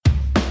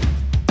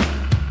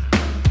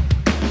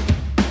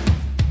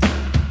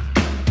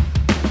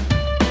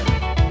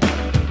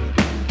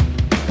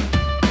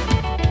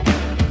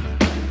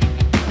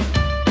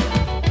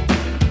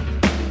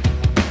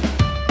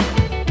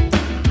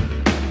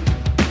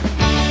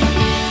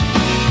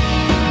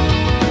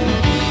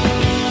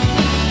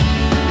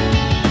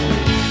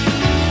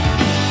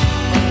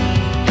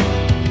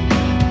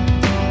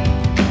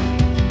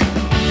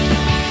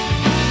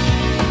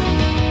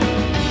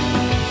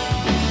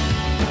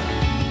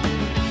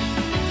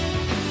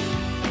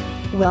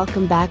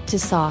welcome back to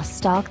Sauce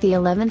Talk, the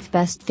 11th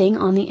best thing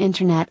on the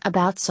internet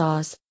about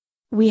sauce.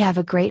 We have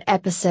a great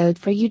episode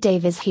for you.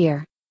 Dave is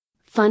here.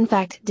 Fun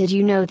fact, did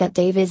you know that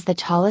Dave is the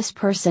tallest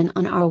person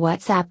on our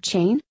WhatsApp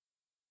chain?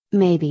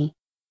 Maybe.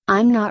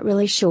 I'm not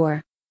really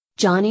sure.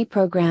 Johnny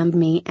programmed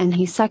me and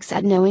he sucks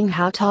at knowing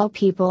how tall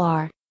people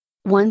are.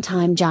 One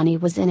time Johnny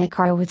was in a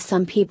car with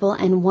some people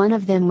and one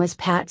of them was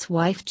Pat's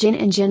wife Jen,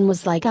 and Jen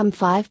was like, I'm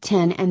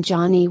 5'10", and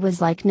Johnny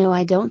was like, no,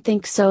 I don't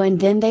think so, and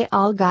then they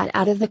all got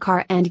out of the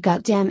car and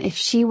goddamn if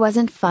she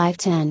wasn't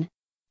 5'10".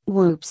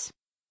 Whoops.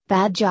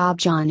 Bad job,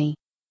 Johnny.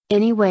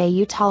 Anyway,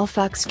 you tall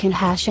fucks can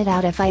hash it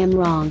out if I am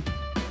wrong.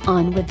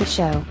 On with the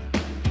show.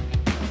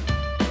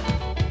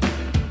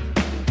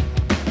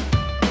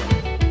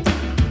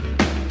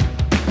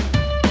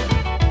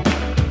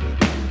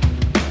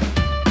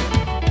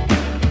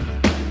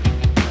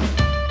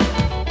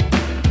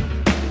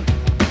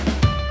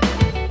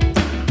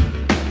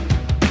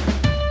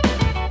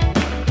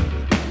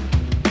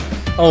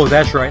 Oh,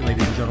 that's right,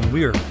 ladies and gentlemen.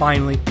 We are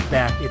finally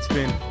back. It's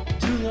been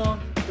too long,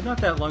 but not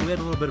that long. We had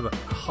a little bit of a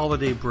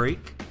holiday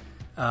break.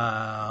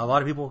 A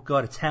lot of people go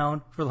out of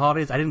town for the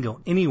holidays. I didn't go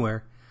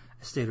anywhere.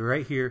 I stayed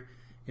right here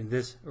in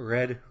this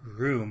red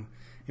room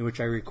in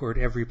which I record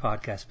every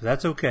podcast. But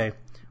that's okay.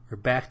 We're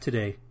back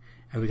today,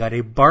 and we got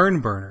a barn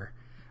burner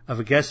of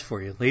a guest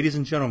for you. Ladies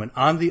and gentlemen,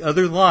 on the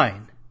other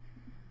line,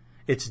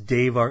 it's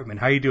Dave Artman.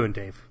 How you doing,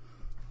 Dave?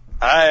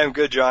 I am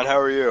good, John. How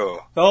are you?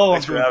 Oh,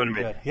 thanks for having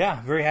me. Good.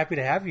 Yeah, very happy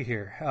to have you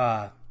here.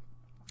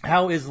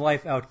 How is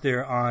life out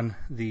there on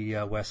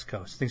the West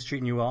Coast? Things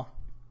treating you well?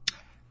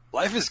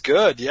 Life is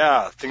good.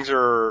 Yeah, things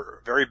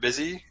are very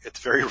busy. It's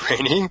very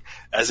raining,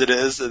 as it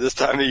is at this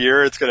time of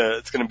year. It's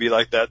gonna be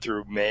like that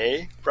through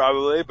May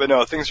probably. But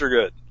no, things are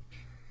good.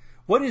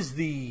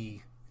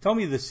 Tell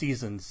me the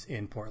seasons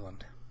in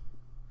Portland.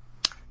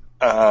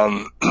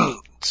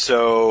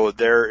 So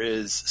there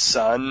is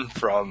sun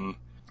from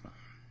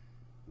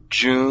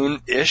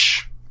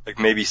June-ish, like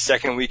maybe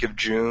second week of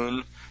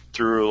June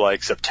through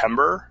like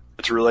September.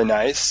 It's really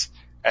nice.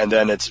 And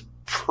then it's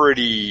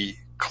pretty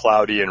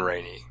cloudy and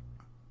rainy.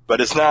 But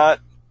it's not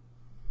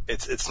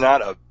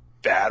a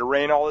bad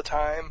rain all the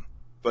time,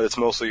 but it's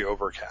mostly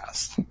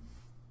overcast.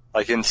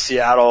 Like in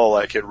Seattle,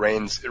 like it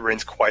rains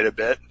quite a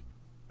bit.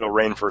 It'll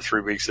rain for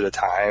 3 weeks at a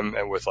time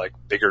and with like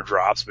bigger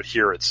drops, but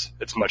here it's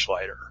much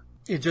lighter.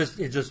 It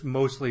just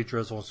mostly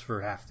drizzles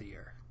for half the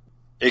year.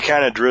 It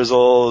kind of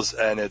drizzles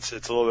and it's a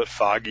little bit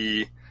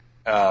foggy,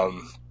 but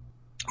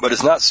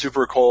it's not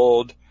super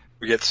cold.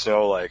 We get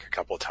snow like a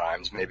couple of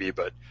times maybe,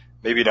 but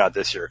maybe not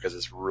this year because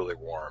it's really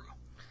warm.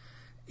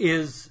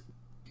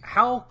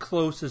 How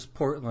close is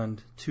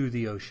Portland to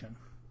the ocean?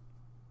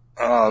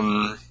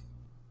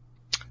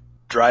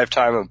 Drive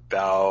time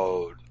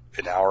about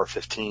an hour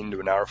 15 to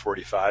an hour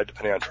 45,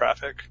 depending on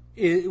traffic.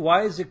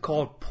 Why is it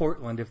called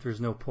Portland if there's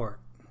no port?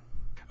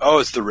 Oh,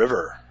 it's the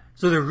river.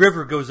 So the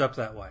river goes up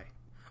that way.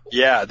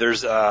 Yeah,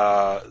 there's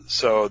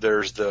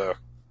the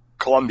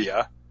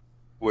Columbia,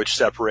 which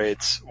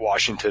separates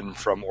Washington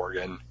from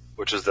Oregon,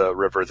 which is the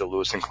river that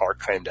Lewis and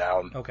Clark came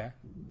down. Okay.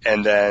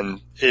 And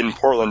then in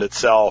Portland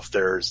itself,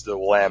 there's the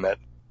Willamette,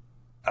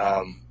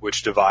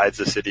 which divides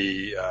the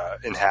city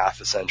in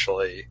half,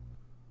 essentially.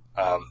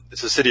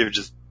 It's a city of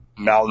just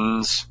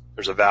mountains.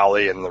 There's a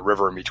valley and the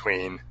river in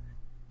between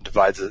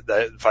divides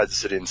the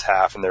city in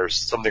half, and there's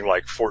something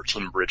like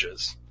 14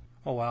 bridges.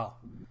 Oh, wow.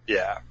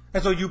 Yeah.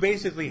 And so you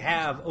basically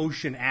have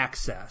ocean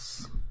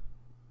access.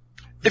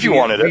 If you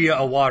wanted it. Via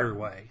a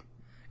waterway.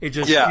 You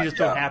just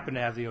don't happen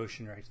to have the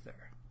ocean right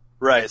there.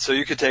 Right. So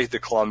you could take the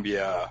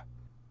Columbia,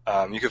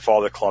 you could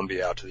follow the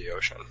Columbia out to the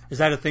ocean. Is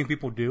that a thing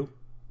people do?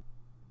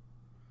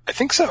 I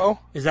think so.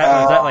 Is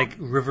that like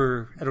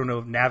river, I don't know,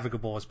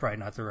 navigable is probably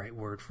not the right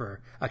word for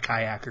a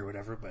kayak or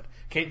whatever, but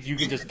you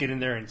can just get in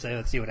there and say,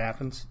 let's see what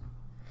happens?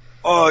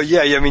 Oh,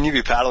 yeah. I mean, you'd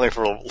be paddling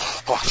for a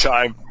long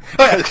time.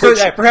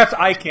 Perhaps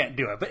I can't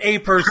do it, but a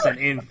person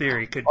in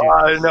theory could do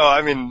it. No,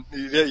 I mean,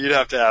 you'd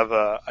have to have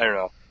I don't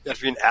know. You have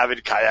to be an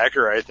avid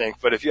kayaker, I think.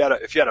 But if you had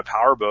a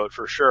power boat,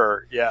 for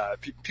sure, yeah,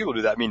 people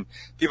do that. I mean,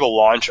 people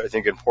launch, I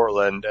think, in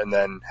Portland and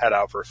then head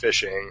out for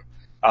fishing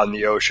on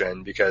the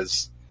ocean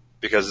because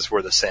it's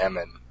where the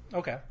salmon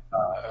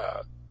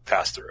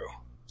pass through.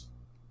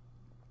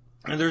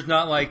 And there's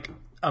not like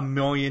a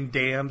million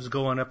dams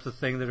going up the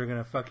thing that are going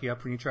to fuck you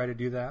up when you try to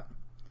do that?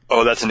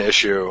 Oh, that's an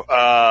issue.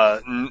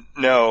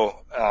 No,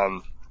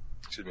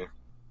 excuse me.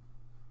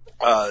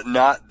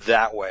 Not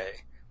that way.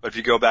 But if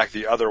you go back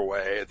the other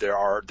way, there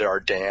are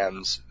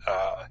dams,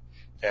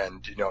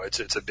 and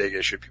it's a big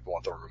issue. People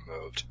want them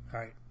removed.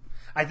 Right.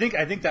 I think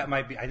that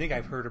might be. I think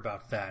I've heard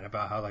about that.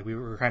 About how like we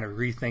were kind of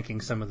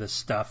rethinking some of this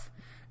stuff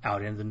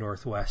out in the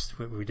Northwest.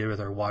 What we did with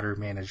our water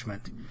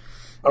management.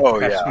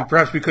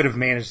 Perhaps we could have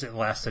managed it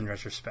less in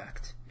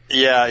retrospect.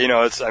 Yeah,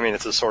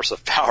 it's a source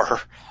of power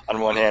on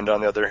one hand.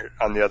 On the other,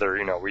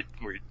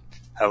 we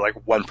have like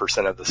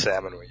 1% of the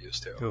salmon we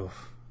used to.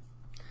 Oof.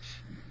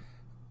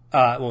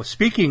 Well,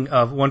 speaking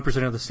of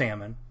 1% of the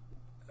salmon,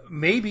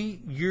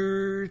 maybe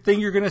your thing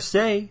you're going to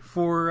say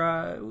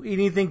for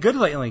eating anything good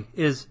lately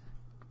is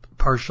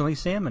partially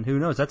salmon. Who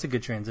knows? That's a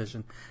good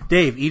transition.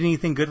 Dave, eat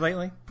anything good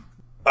lately?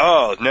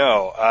 Oh,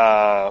 no.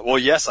 Well,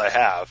 yes, I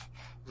have,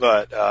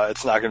 but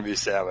it's not going to be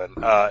salmon.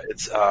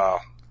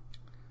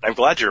 I'm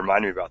glad you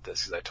reminded me about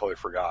this because I totally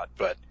forgot.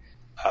 But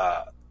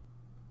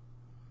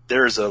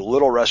there's a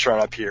little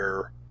restaurant up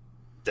here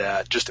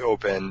that just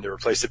opened. They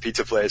replaced the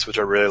pizza place, which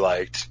I really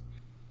liked.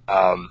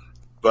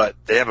 But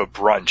they have a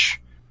brunch,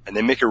 and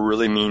they make a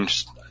really mean, I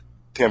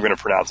think I'm going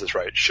to pronounce this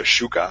right,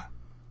 shashuka.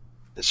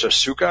 It's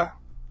shashuka,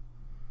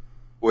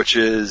 which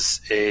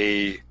is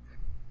a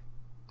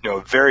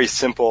very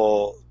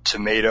simple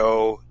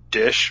tomato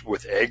dish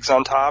with eggs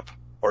on top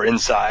or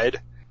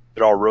inside.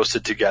 They're all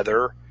roasted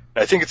together.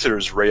 And I think it's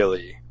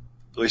Israeli,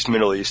 at least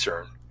Middle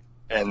Eastern.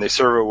 And they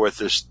serve it with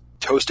this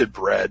toasted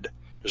bread.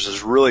 There's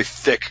this really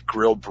thick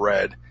grilled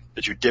bread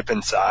that you dip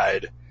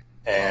inside,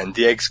 and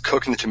the eggs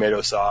cook in the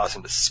tomato sauce,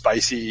 and it's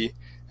spicy,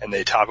 and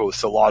they top it with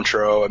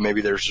cilantro, and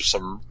maybe there's just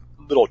some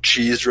little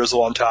cheese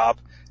drizzle on top,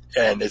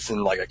 and it's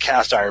in like a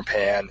cast iron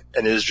pan,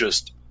 and it is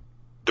just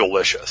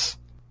delicious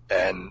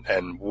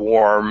and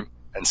warm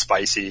and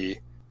spicy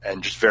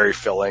and just very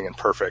filling and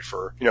perfect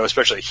for,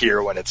 especially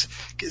here when it's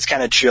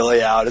kind of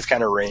chilly out, it's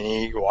kind of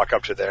rainy. You walk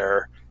up to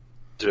there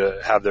to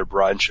have their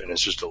brunch, and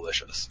it's just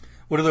delicious.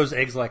 What are those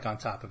eggs like on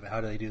top of it?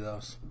 How do they do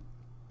those?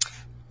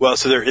 Well,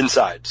 so they're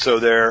inside. So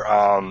they're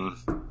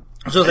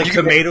so like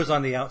tomatoes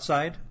on the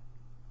outside?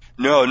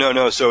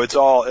 No. So it's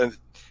all, and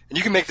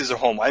you can make this at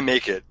home. I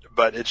make it,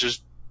 but it's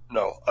just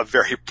a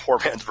very poor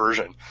man's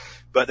version.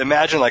 But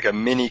imagine like a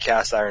mini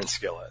cast iron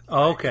skillet.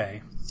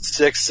 Okay.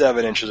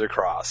 6-7 inches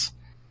across,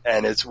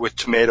 and it's with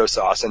tomato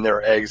sauce, and there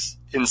are eggs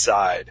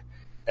inside,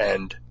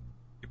 and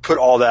you put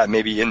all that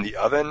maybe in the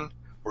oven,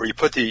 or you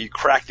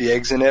crack the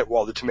eggs in it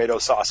while the tomato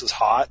sauce is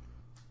hot,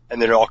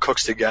 and then it all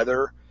cooks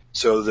together.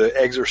 So the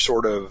eggs are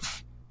sort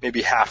of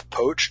maybe half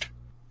poached.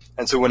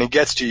 And so when it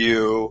gets to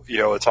you,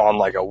 it's on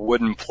like a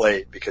wooden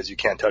plate because you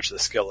can't touch the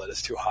skillet.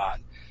 It's too hot.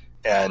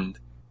 And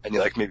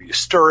maybe you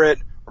stir it,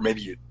 or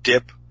maybe you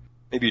dip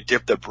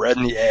the bread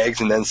in the eggs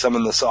and then some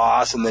in the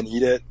sauce and then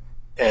eat it.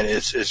 And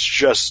it's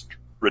just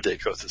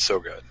ridiculous. It's so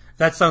good.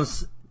 That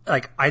sounds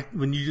like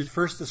when you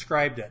first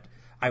described it,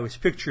 I was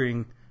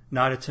picturing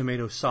not a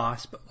tomato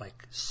sauce, but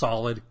like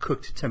solid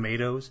cooked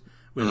tomatoes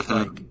with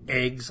like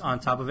eggs on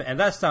top of it. And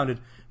that sounded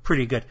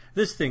pretty good.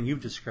 This thing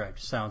you've described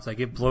sounds like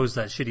it blows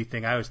that shitty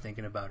thing I was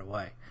thinking about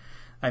away.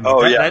 I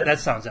mean, that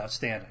sounds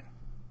outstanding.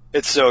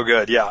 It's so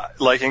good, yeah.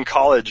 Like in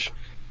college,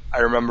 I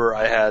remember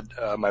I had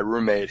my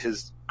roommate,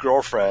 his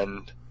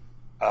girlfriend,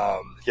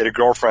 he had a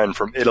girlfriend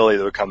from Italy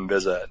that would come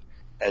visit,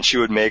 and she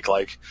would make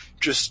like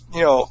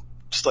little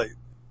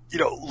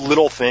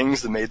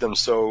things that made them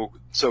so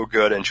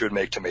good, and she would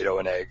make tomato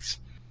and eggs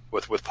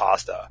with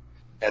pasta.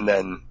 And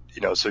then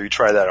so you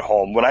try that at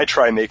home. When I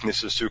try making the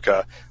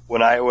shashuka,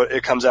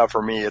 it comes out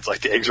for me, it's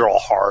like the eggs are all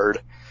hard,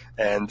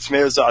 and the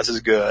tomato sauce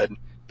is good,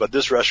 but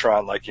this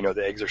restaurant,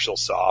 the eggs are still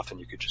soft, and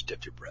you could just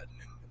dip your bread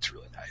in it. It's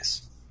really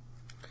nice.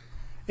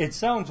 It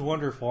sounds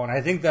wonderful, and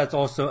I think that's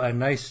also a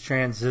nice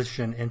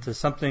transition into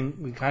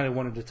something we kind of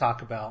wanted to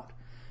talk about.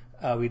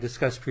 We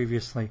discussed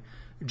previously,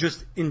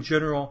 just in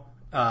general,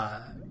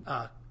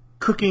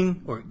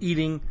 cooking or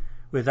eating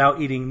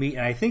without eating meat.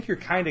 And I think you're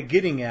kind of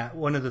getting at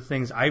one of the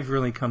things I've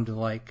really come to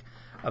like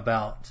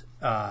about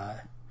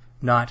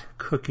not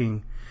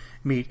cooking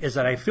meat is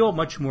that I feel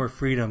much more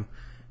freedom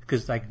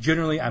because,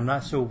 generally I'm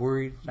not so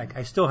worried.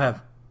 I still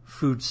have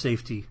food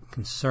safety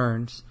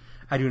concerns.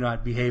 I do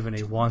not behave in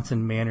a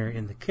wanton manner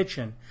in the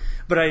kitchen,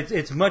 but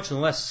it's much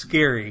less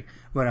scary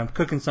when I'm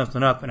cooking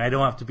something up and I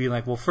don't have to be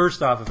like, well,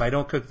 first off, if I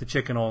don't cook the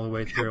chicken all the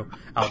way through,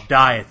 I'll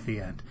die at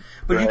the end.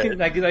 But right. You can,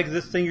 like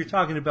this thing you're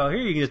talking about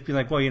here, you can just be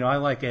like, well, I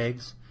like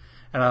eggs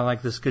and I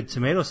like this good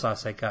tomato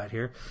sauce I got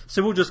here.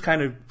 So we'll just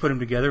kind of put them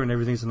together and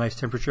everything's a nice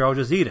temperature. I'll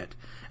just eat it.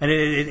 And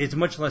it's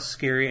much less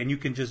scary and you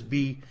can just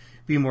be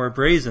more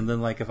brazen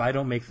than if I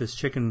don't make this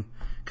chicken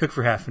cook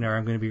for half an hour,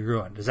 I'm going to be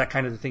ruined. Is that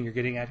kind of the thing you're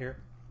getting at here?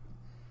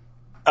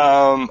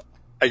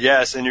 I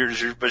guess, and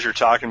you're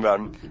talking about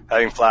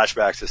having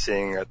flashbacks to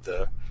seeing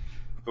this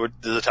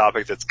is a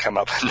topic that's come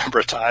up a number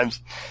of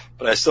times,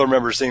 but I still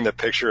remember seeing the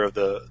picture of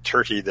the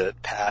turkey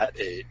that Pat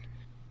ate.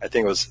 I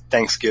think it was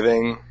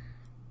Thanksgiving,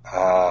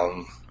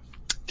 the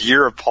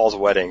year of Paul's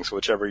wedding, so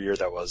whichever year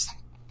that was.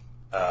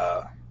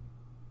 I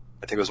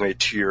think it was maybe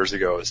 2 years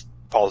ago. It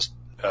was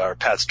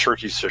Pat's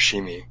turkey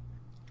sashimi.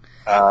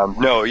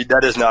 No,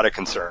 that is not a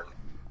concern.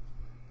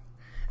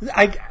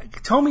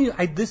 Tell me,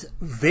 this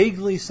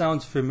vaguely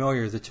sounds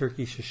familiar, the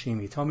turkey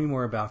sashimi. Tell me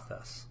more about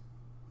this.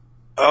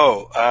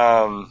 Oh,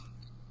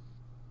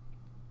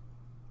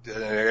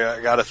 I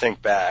got to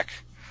think back.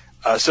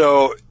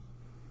 So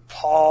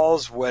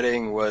Paul's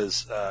wedding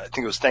was, I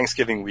think it was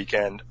Thanksgiving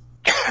weekend.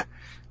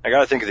 I got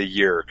to think of the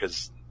year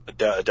because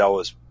Adele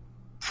was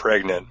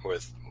pregnant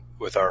with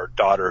our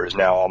daughter who's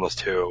now almost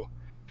 2.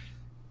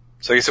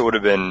 So I guess it would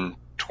have been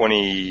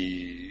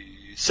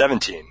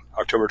 2017,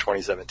 October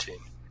 2017.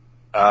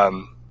 I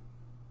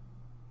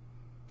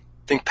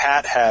think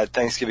Pat had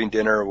Thanksgiving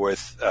dinner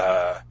with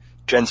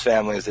Jen's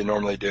family as they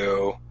normally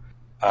do.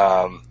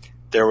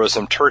 there was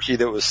some turkey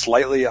that was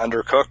slightly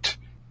undercooked.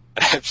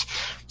 I'm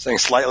saying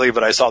slightly,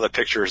 but I saw the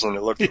pictures and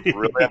it looked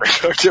really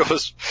undercooked. It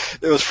was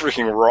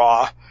freaking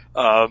raw.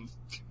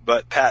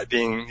 But Pat,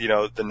 being,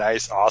 the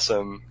nice,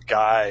 awesome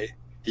guy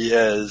he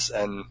is,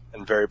 and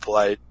very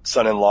polite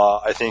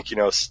son-in-law, I think,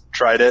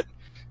 tried it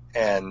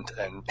and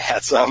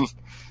had some,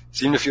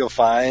 seemed to feel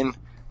fine.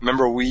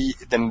 Remember,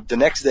 the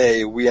next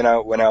day we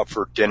went out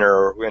for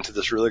dinner. We went to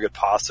this really good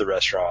pasta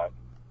restaurant,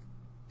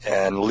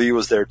 and Lee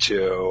was there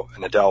too,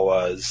 and Adele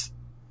was.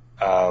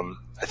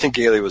 I think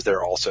Gailey was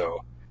there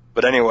also.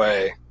 But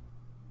anyway,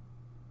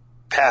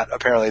 Pat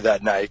apparently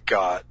that night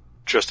got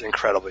just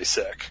incredibly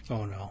sick.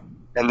 Oh no.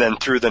 And then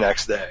through the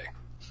next day.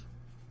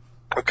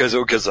 Because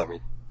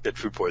did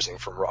food poisoning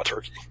from raw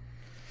turkey.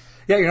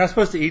 Yeah, you're not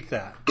supposed to eat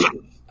that.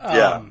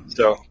 Yeah.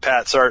 So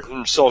Pat,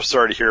 I'm so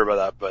sorry to hear about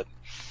that, but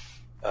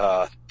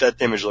that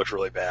image looked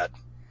really bad.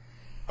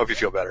 Hope you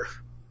feel better.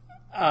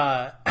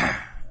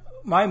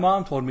 My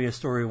mom told me a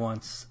story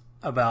once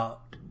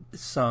about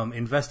some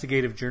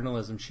investigative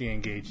journalism she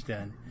engaged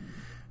in,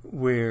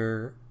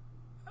 where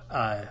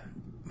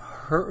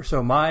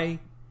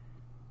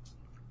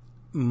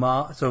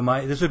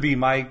this would be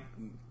my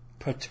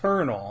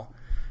paternal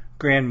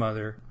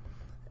grandmother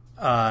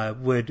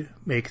would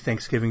make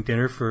Thanksgiving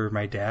dinner for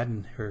my dad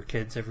and her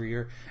kids every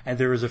year. And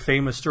there was a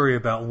famous story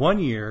about one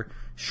year,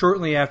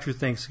 shortly after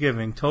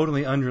Thanksgiving,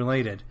 totally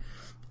unrelated,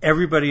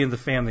 everybody in the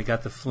family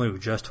got the flu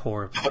just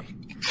horribly.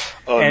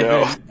 Oh, and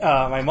no.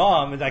 Then, my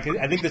mom, and I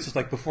think this was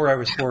like before I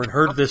was born,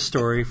 heard this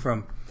story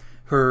from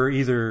her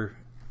either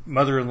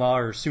mother-in-law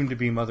or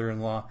soon-to-be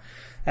mother-in-law,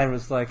 and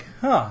was like,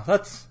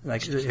 that's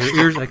like, her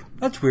ears like,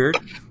 that's weird.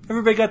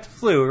 Everybody got the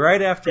flu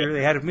right after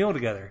they had a meal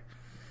together.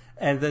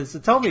 And then, so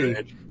tell me,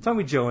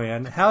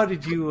 Joanne, how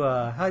did you,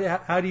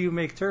 how do you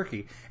make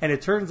turkey? And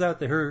it turns out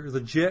that her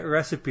legit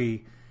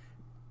recipe,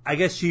 I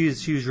guess she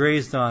was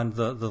raised on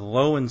the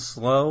low and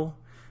slow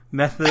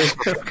method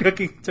of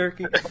cooking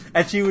turkey,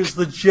 and she was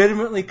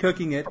legitimately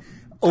cooking it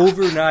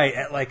overnight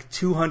at like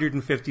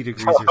 250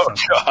 degrees or something.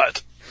 Oh,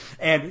 God.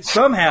 And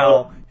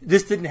somehow,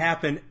 this didn't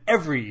happen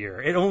every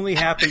year. It only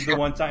happened the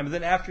one time. And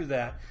then after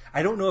that,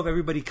 I don't know if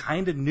everybody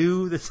kind of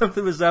knew that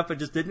something was up and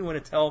just didn't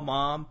want to tell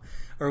mom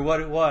or what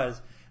it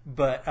was.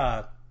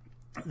 But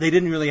they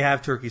didn't really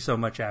have turkey so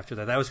much after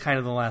that. That was kind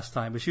of the last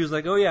time. But she was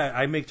like, oh, yeah,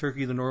 I make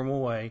turkey the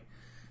normal way.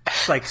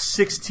 It's like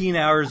 16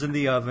 hours in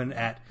the oven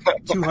at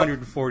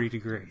 240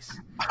 degrees.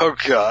 Oh,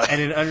 God.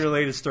 And an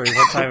unrelated story,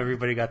 one time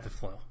everybody got the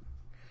flu.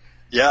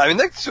 Yeah, I mean,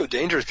 that's so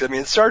dangerous because,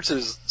 it starts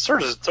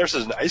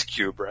as an ice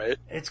cube, right?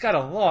 It's got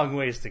a long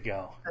ways to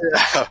go.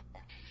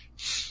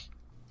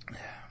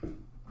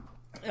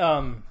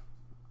 Yeah.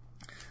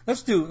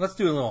 Let's do a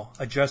little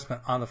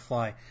adjustment on the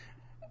fly.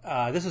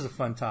 This is a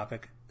fun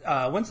topic.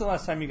 When's the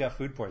last time you got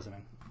food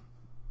poisoning?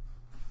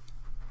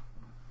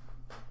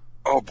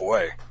 Oh,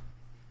 boy.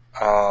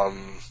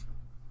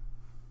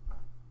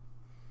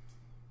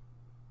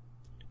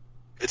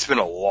 It's been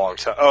a long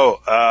time.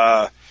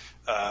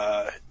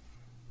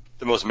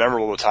 The most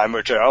memorable time,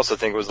 which I also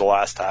think was the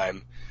last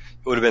time,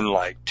 it would have been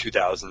like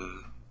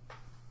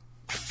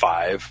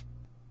 2005.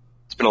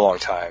 It's been a long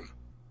time.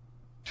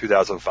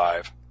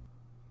 2005.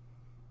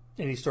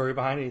 Any story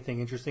behind it? Anything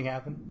interesting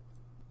happen?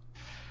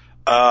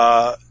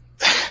 Yeah,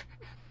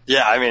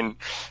 I mean,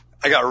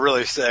 I got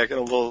really sick in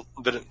a little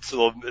bit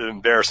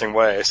embarrassing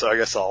way, so I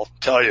guess I'll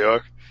tell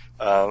you.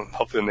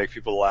 Hopefully it'll make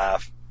people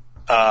laugh.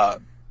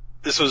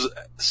 This was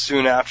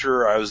soon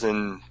after I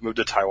moved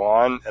to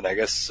Taiwan, and I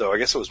guess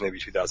it was maybe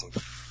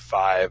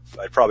 2005.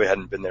 I probably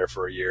hadn't been there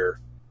for a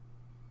year.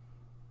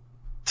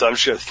 So I'm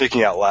just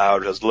thinking out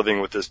loud. I was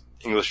living with this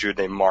English dude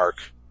named Mark.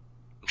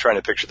 I'm trying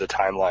to picture the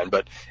timeline.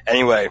 But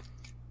anyway,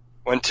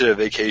 went to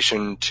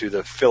vacation to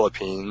the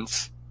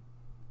Philippines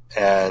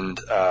and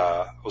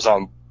was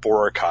on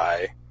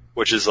Boracay,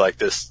 which is like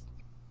this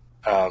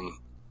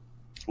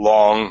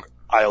long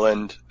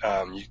island.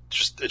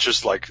 It's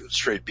just like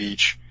straight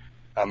beach.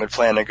 I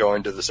planned on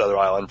going to this other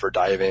island for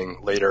diving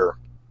later.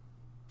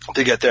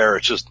 To get there,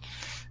 it's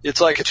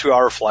like a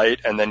 2-hour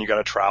flight, and then you got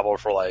to travel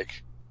for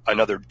like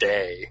another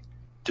day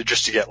to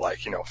get like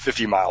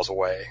 50 miles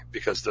away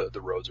because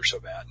the roads are so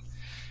bad.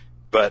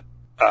 But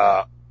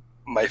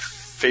my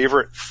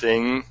favorite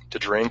thing to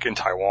drink in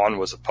Taiwan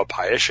was a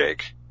papaya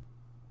shake,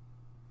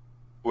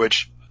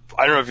 which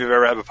I don't know if you've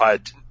ever had papaya.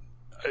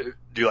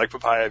 Do you like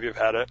papaya? Have you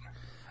ever had it?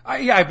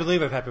 Yeah, I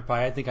believe I've had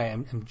papaya. I think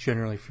I'm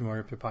generally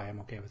familiar with papaya. I'm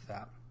okay with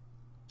that.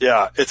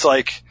 Yeah, it's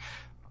like,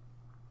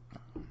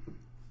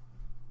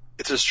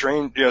 it's a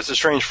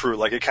strange fruit.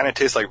 Like, it kind of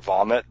tastes like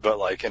vomit, but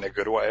like in a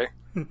good way.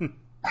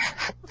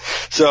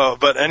 So,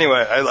 but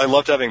anyway, I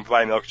loved having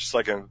papaya milk, just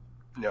like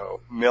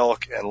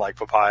milk and like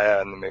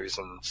papaya and maybe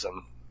some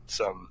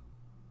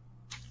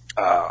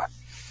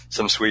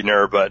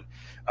sweetener. But,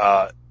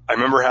 I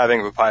remember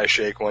having a papaya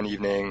shake one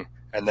evening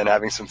and then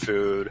having some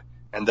food.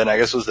 And then I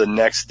guess it was the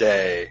next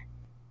day,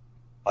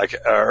 I had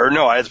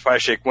the papaya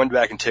shake, went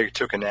back and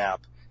took a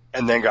nap.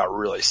 And then got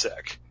really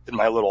sick in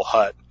my little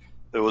hut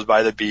that was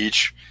by the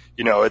beach.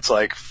 It's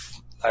like,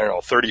 I don't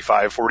know,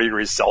 35, 40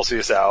 degrees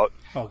Celsius out.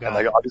 Oh, God. And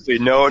like obviously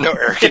no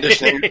air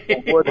conditioning,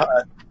 wood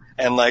hut,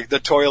 and like the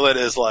toilet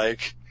is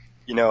like,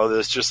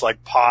 this just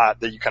like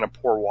pot that you kind of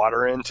pour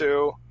water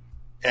into,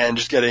 and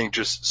just getting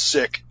just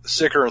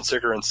sicker and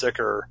sicker and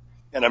sicker.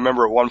 And I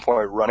remember at one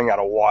point running out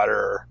of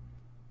water,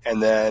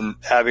 and then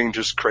having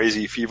just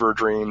crazy fever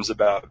dreams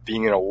about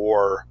being in a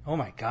war. Oh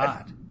my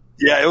God.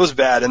 Yeah, it was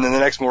bad. And then the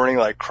next morning,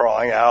 like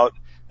crawling out,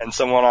 and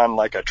someone on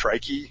like a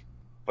trikey,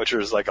 which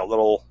is like a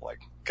little like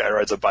guy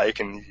rides a bike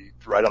and you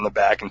ride on the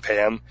back and pay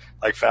him,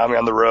 like found me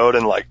on the road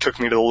and like took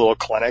me to the little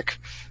clinic.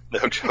 They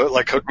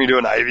hooked me to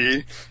an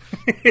IV.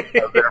 I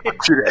was there for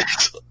 2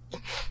 days.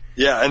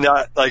 Yeah, and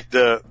like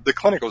the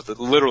clinic was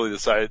literally the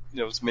size.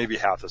 It was maybe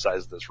half the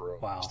size of this room.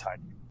 Wow. It was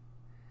tiny.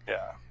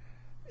 Yeah.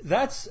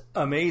 That's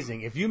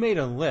amazing. If you made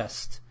a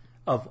list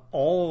of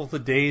all the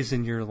days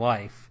in your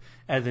life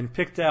and then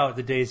picked out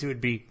the days it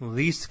would be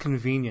least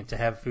convenient to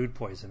have food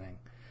poisoning,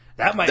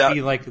 that might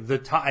be like the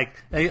top.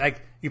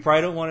 Like you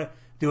probably don't want to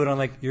do it on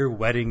like your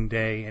wedding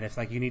day, and if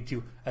like you need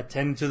to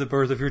attend to the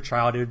birth of your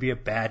child, it would be a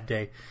bad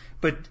day.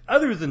 But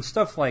other than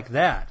stuff like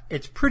that,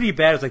 it's pretty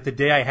bad. It's like the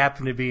day I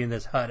happen to be in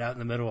this hut out in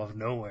the middle of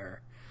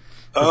nowhere.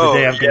 The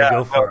day I'm going to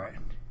go for it.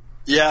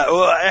 Yeah,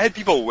 well, I had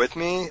people with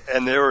me,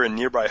 and they were in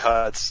nearby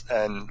huts,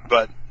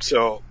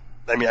 so,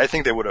 I mean, I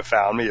think they would have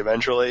found me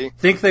eventually.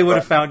 Think they would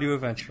have found you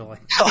eventually.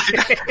 Because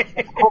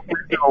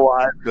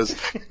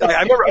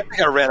I remember, I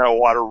think I ran out of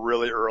water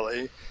really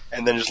early,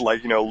 and then just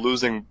like,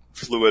 losing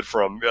fluid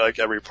from like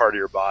every part of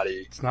your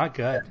body. It's not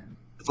good.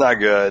 It's not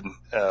good.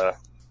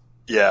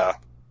 Yeah.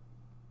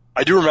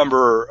 I do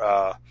remember,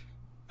 I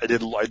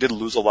did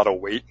lose a lot of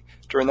weight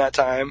during that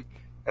time.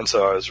 And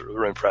so I was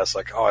really impressed,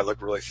 like, oh, I look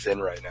really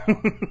thin right now.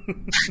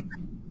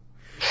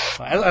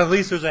 At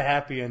least there's a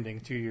happy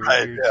ending to your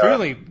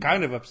truly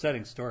kind of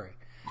upsetting story.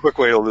 Quick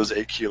way to lose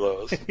 8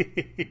 kilos.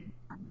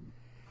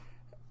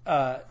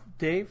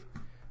 Dave,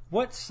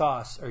 what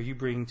sauce are you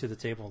bringing to the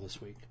table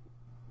this week?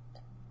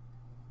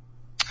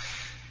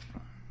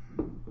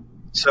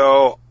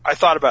 So I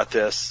thought about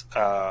this.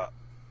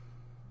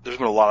 There's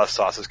been a lot of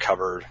sauces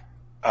covered.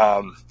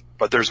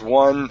 But there's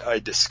one I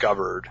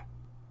discovered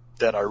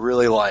that I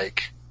really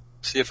like.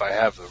 See if I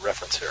have the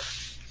reference here.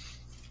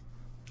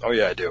 Oh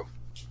yeah, I do.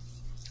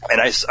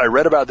 And I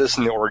read about this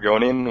in the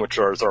Oregonian, which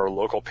is our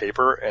local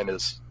paper, and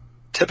is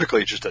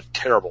typically just a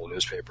terrible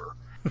newspaper.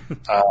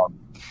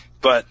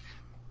 But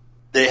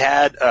they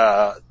had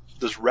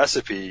this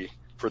recipe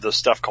for this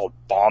stuff called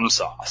bomb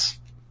sauce.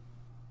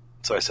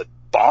 So I said,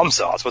 bomb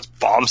sauce? What's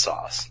bomb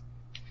sauce?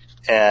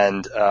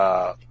 And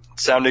it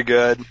sounded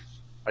good.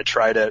 I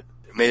tried it,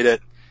 made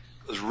it.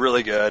 It was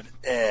really good,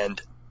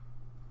 and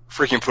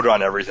freaking put it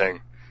on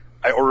everything.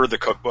 I ordered the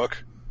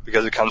cookbook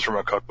because it comes from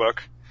a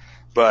cookbook,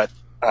 but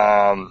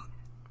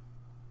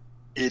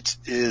it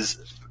is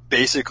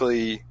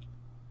basically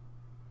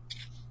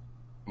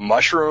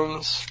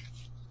mushrooms.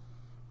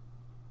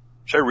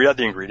 Should I read out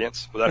the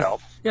ingredients? Would that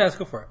help? Yeah, let's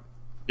go for it.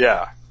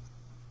 Yeah.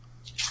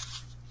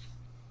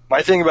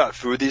 My thing about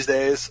food these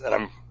days, and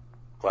I'm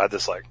glad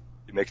you're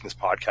making this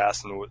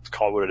podcast and it's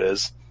called what it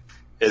is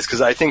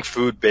because I think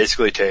food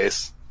basically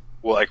tastes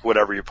like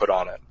whatever you put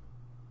on it.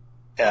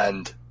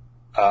 And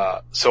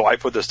so I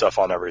put this stuff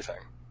on everything.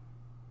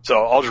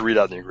 So I'll just read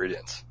out the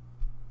ingredients.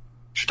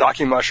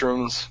 Shiitake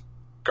mushrooms,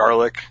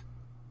 garlic,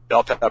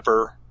 bell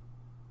pepper,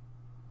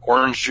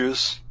 orange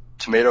juice,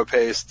 tomato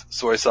paste,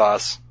 soy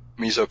sauce,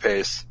 miso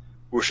paste,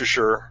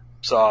 Worcestershire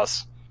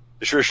sauce,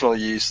 nutritional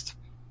yeast,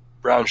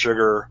 brown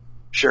sugar,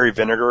 sherry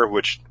vinegar,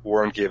 which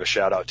Warren gave a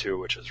shout out to,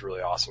 which is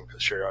really awesome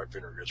because sherry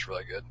vinegar is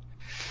really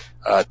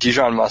good.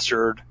 Dijon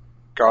mustard,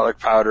 garlic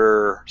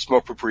powder,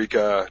 smoked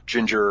paprika,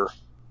 ginger,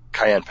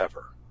 cayenne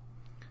pepper.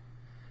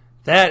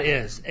 That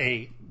is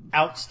a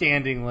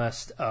outstanding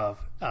list of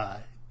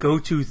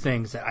go-to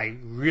things that I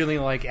really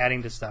like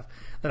adding to stuff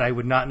that I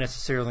would not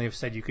necessarily have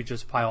said you could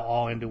just pile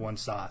all into one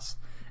sauce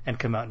and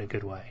come out in a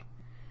good way.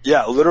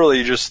 Yeah,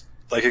 literally just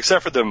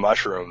except for the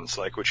mushrooms,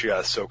 which you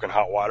gotta soak in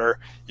hot water,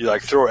 you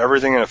throw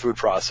everything in a food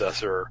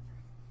processor,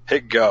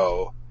 hit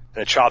go,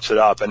 and it chops it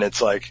up, and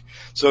it's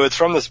so it's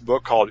from this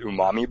book called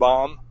Umami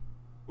Bomb,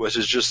 which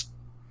is just,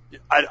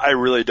 I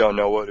really don't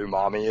know what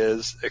umami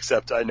is,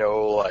 except I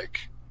know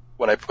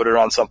when I put it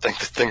on something,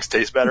 the things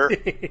taste better.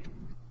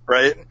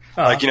 Right?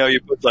 Uh-huh.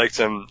 You put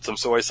some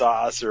soy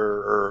sauce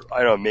or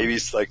I don't know, maybe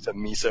some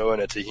miso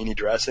and a tahini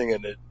dressing,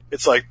 and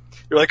it's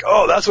you're like,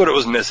 oh, that's what it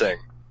was missing.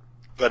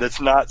 But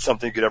it's not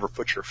something you could ever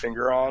put your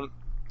finger on.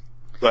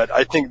 But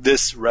I think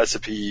this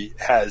recipe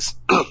has,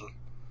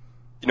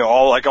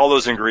 all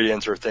those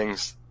ingredients are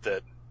things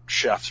that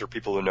chefs or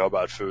people who know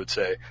about food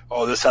say,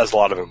 oh, this has a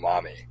lot of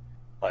umami,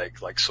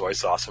 like soy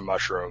sauce and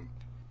mushroom.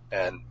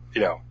 And,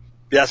 if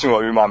you ask me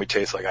what umami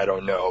tastes like, I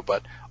don't know,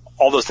 but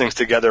all those things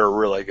together are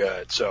really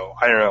good. So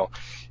I don't know.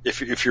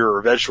 If you're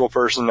a vegetable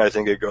person, I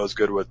think it goes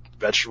good with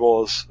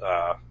vegetables.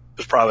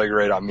 It's probably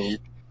great on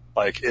meat.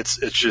 It's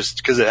just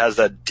because it has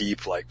that deep,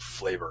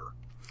 flavor.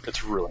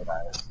 It's really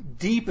nice.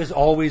 Deep is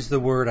always the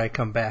word I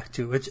come back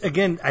to. It's,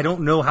 again, I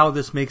don't know how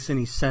this makes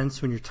any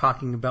sense when you're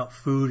talking about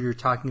food, you're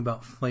talking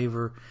about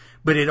flavor,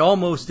 but it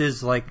almost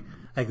is like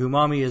Like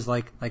umami is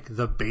like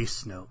the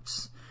bass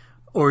notes,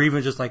 or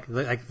even just like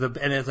the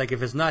and it's like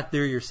if it's not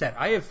there, you're set.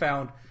 I have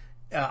found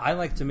I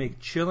like to make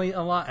chili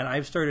a lot, and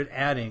I've started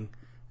adding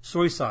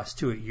soy sauce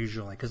to it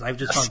usually because I've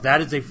just found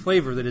that is a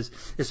flavor that is,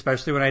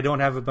 especially when I don't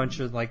have a bunch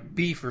of like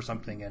beef or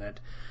something in it.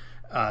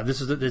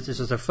 This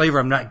is a flavor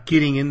I'm not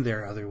getting in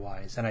there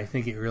otherwise, and I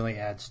think it really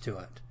adds to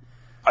it.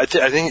 I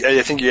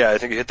think you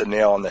hit the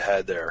nail on the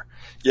head there.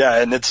 Yeah,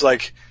 and it's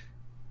like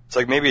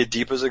maybe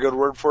deep is a good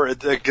word for it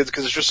because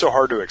it's just so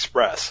hard to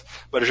express.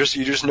 But it's just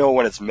you just know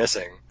when it's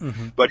missing.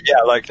 Mm-hmm. But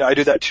yeah, like I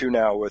do that too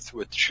now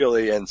with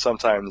chili, and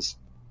sometimes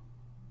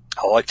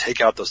I'll like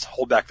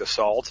hold back the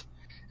salt,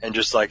 and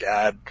just like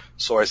add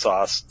soy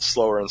sauce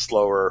slower and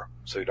slower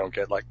so you don't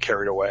get like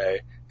carried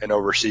away and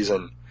over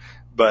season.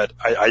 But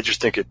I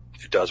just think it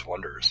does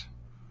wonders.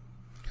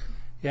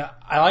 Yeah,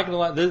 I like it a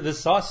lot. The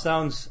sauce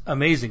sounds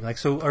amazing. Like,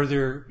 so are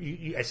there,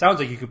 it sounds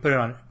like you could put it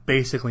on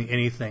basically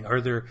anything.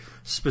 Are there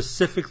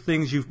specific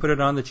things you've put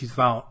it on that you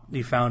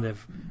found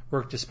have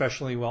worked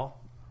especially well?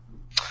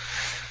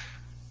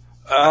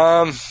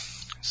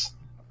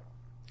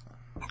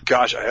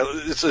 Gosh,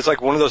 it's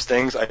like one of those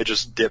things I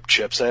just dip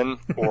chips in,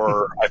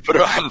 or I put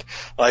it on,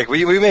 like,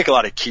 we make a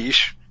lot of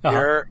quiche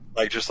here,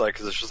 cause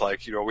it's just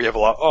like, we have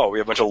we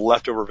have a bunch of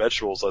leftover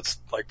vegetables. Let's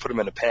like put them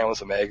in a pan with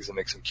some eggs and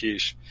make some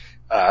quiche.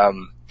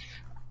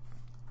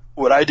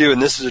 What I do,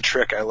 and this is a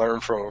trick I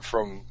learned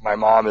from my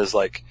mom, is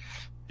like,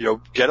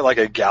 get like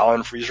a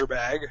gallon freezer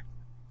bag,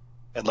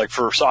 and like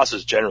for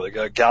sauces generally,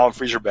 get a gallon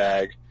freezer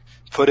bag,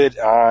 put it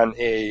on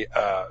a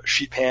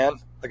sheet pan,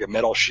 like a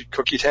metal sheet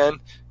cookie tin,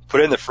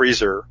 put it in the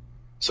freezer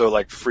so it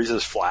like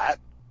freezes flat.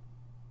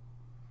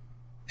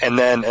 And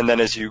then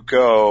as you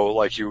go,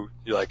 like you're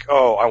like,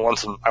 oh, I want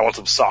some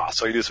sauce.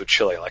 So you do this with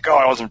chili, like, oh,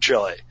 I want some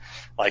chili.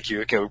 Like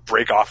you can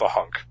break off a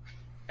hunk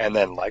and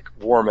then like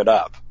warm it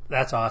up.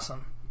 That's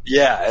awesome.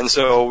 Yeah, and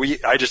so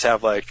I just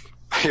have like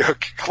a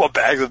couple of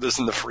bags of this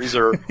in the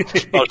freezer.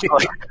 I'll just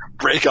like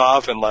break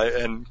off and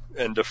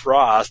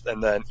defrost,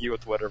 and then eat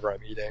with whatever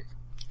I'm eating.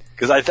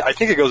 Because I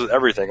think it goes with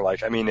everything.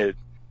 Like I can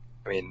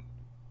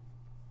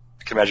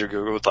imagine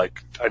Google with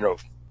like, I don't know,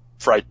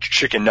 fried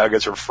chicken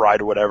nuggets or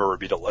fried whatever would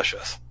be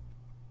delicious.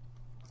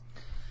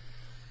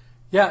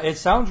 Yeah, it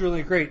sounds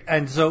really great.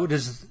 And so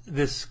does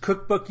this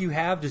cookbook you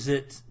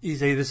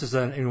say this is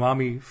an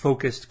umami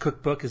focused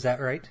cookbook, is that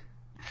right?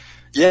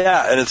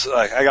 Yeah, and it's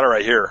like, I got it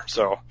right here.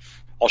 So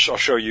I'll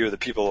show you. The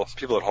people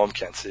at home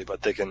can't see,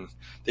 but they can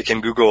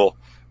Google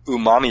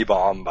Umami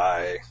Bomb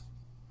by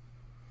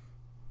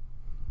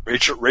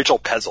Rachel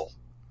Pezel.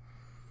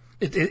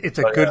 It's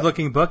a good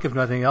looking book, if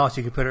nothing else.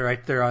 You can put it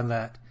right there on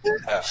that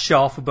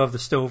shelf above the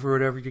stove or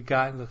whatever you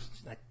got. It looks,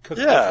 that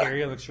cookbook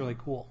area looks really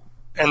cool.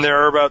 And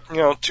there are about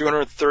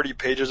 230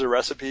 pages of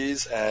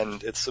recipes,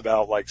 and it's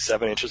about like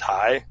 7 inches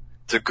high.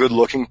 It's a good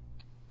looking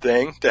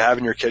thing to have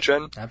in your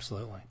kitchen.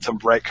 Absolutely. Some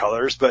bright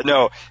colors, but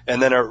no.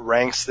 And then it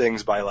ranks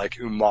things by like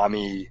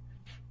umami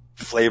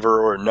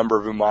flavor or number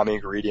of umami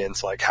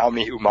ingredients, like how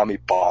many umami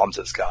bombs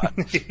it's got.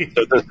 so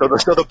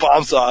the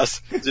bomb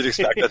sauce, as you'd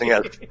expect, I think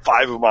it has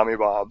 5 umami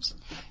bombs.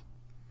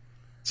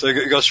 So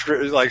it goes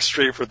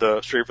straight for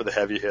the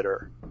heavy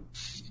hitter.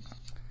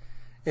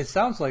 It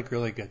sounds like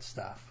really good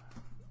stuff.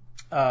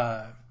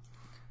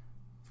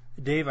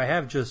 Dave, I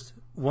have just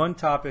one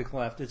topic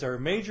left. It's our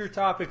major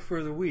topic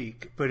for the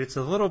week, but it's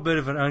a little bit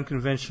of an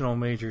unconventional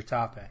major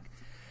topic.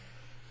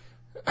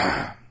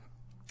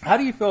 How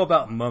do you feel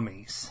about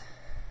mummies?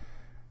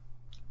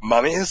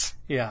 Mummies?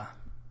 Yeah.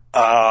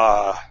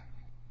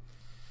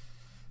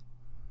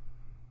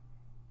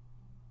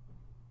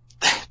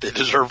 They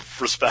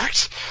deserve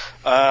respect.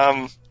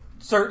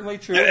 Certainly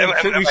true.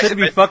 We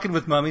shouldn't be fucking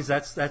with mummies.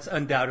 That's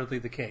undoubtedly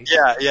the case.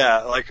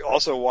 Yeah. Like,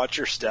 also watch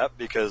your step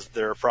because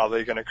they're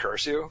probably going to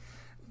curse you.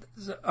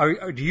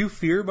 Do you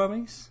fear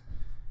mummies?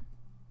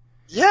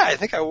 Yeah, I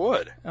think I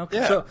would. Okay.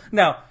 Yeah. So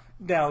now,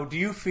 do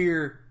you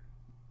fear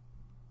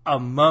a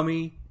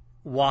mummy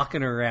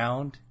walking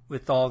around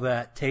with all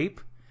that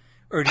tape,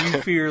 or do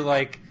you fear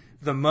like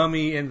the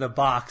mummy in the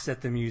box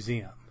at the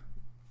museum,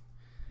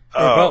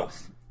 or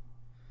both?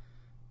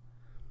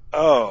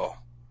 Oh.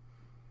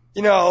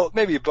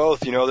 Maybe both.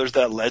 There's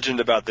that legend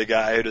about the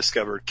guy who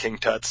discovered King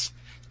Tut's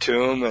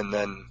tomb, and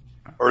then,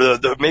 or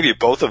maybe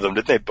both of them.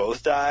 Didn't they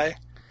both die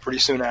pretty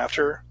soon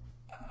after?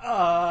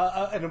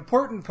 An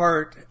important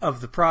part of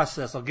the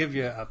process, I'll give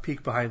you a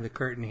peek behind the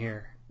curtain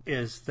here,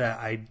 is that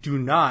I do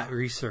not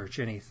research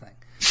anything.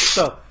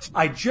 So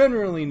I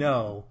generally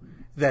know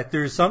that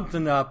there's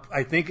something up.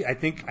 I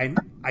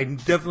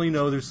definitely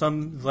know there's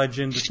some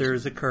legend that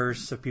there's a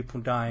curse of people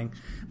dying,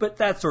 but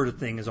that sort of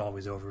thing is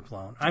always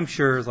overblown. I'm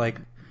sure like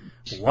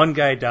one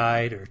guy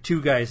died or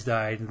 2 guys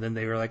died, and then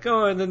they were like,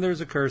 oh, and then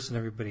there's a curse and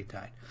everybody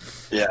died.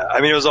 Yeah,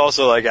 it was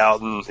also like out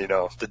in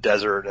the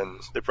desert,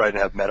 and they probably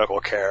didn't have medical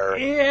care.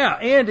 Yeah,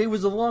 and it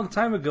was a long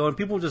time ago, and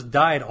people just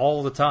died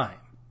all the time.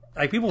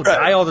 Like people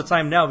die all the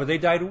time now, but they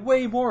died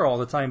way more all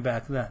the time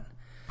back then.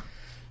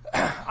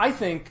 I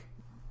think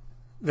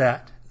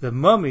that the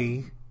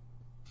mummy,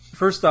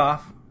 first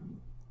off,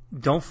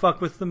 don't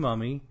fuck with the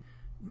mummy.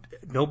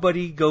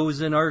 nobody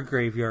goes in our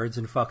graveyards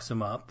and fucks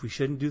them up. We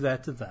shouldn't do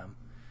that to them.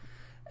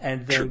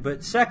 And then,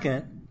 but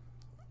second,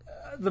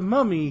 the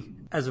Mummy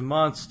as a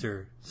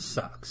monster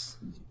sucks.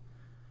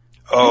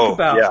 Oh,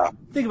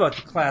 Think about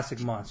the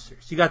classic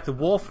monsters. You got the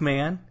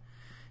Wolfman.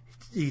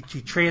 He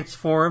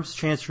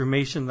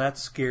transformation,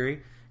 that's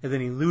scary. And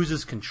then he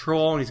loses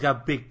control, and he's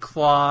got big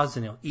claws,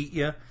 and he'll eat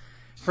you.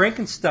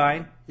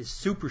 Frankenstein is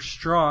super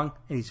strong,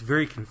 and he's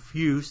very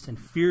confused and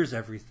fears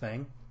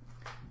everything.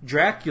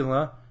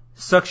 Dracula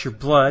sucks your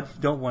blood.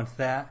 You don't want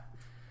that.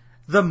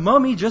 The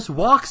Mummy just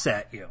walks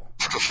at you.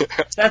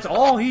 That's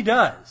all he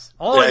does.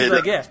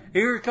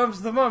 Here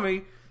comes the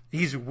Mummy.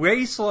 He's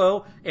way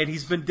slow, and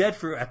he's been dead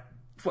for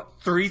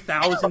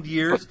 3,000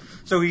 years,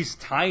 so he's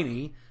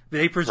tiny.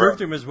 They preserved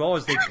him as well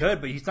as they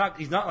could, but he's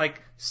not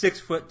like 6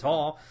 foot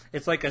tall.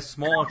 It's like a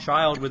small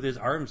child with his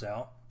arms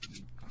out.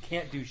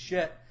 Can't do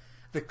shit.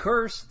 The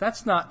curse,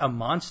 that's not a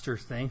monster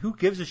thing. Who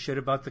gives a shit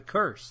about the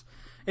curse?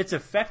 It's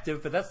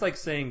effective, but that's like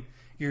saying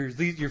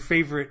your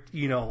favorite,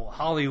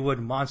 Hollywood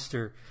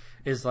monster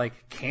is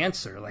like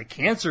cancer. Like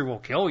cancer will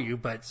kill you,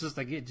 but it's just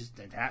like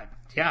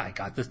I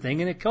got this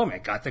thing and it killed me. I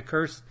got the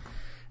curse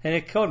and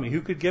it killed me.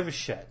 Who could give a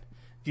shit?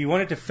 Do you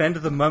want to defend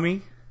the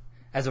Mummy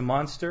as a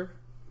monster?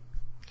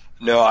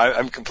 No,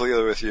 I'm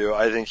completely with you.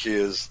 I think he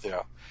is,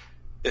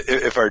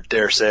 if I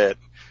dare say it,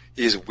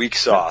 he is weak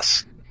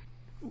sauce.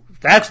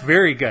 That's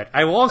very good.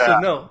 I will also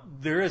note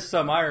there is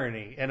some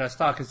irony in us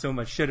talking so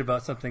much shit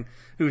about something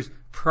whose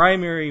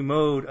primary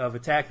mode of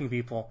attacking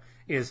people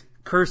is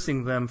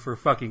cursing them for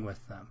fucking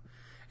with them.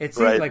 It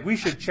seems like we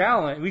should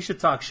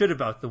talk shit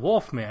about the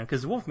Wolfman,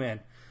 because the Wolfman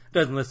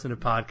doesn't listen to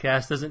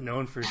podcasts, isn't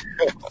known for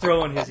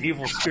throwing his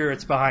evil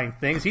spirits behind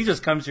things. He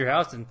just comes to your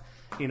house and,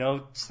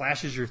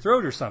 slashes your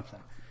throat or something.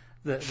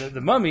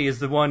 The Mummy is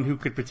the one who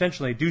could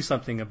potentially do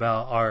something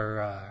about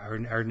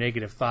our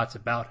negative thoughts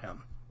about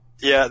him.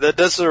 Yeah, that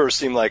does sort of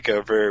seem like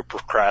a very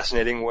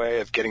procrastinating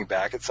way of getting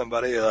back at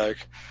somebody. Like,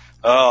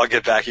 I'll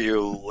get back at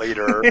you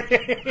later.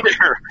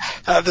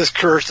 Have this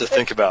curse to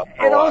think about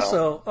for a while.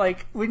 Also,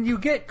 like, when you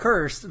get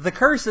cursed, the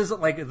curse isn't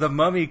like the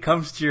Mummy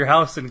comes to your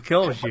house and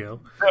kills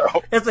you.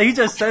 No. It's like he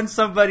just sends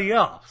somebody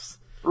else.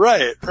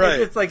 Right.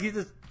 It's like you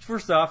just,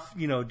 first off,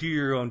 do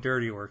your own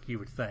dirty work, you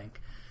would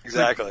think.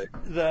 Exactly.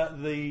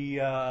 But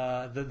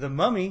the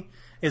Mummy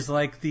is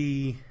like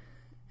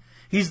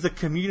he's the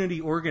community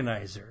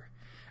organizer.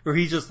 Or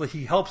he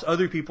helps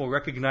other people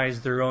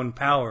recognize their own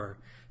power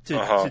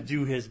to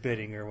do his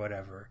bidding or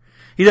whatever.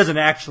 He doesn't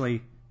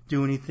actually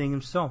do anything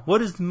himself. What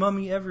does the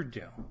Mummy ever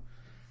do?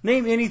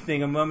 Name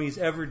anything a Mummy's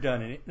ever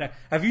done. Now,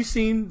 have you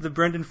seen the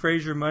Brendan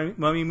Fraser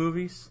Mummy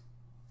movies?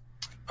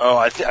 Oh,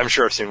 I'm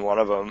sure I've seen one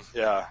of them.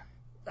 Yeah.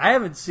 I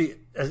haven't seen,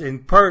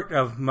 in part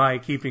of my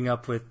keeping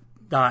up with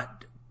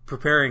not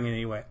preparing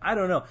anyway. I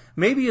don't know.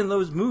 Maybe in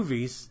those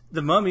movies,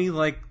 the Mummy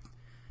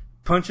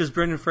punches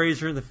Brendan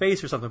Fraser in the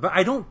face or something, but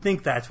I don't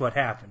think that's what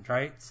happened,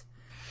 right?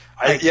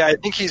 I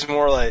think he's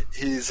more like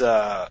is he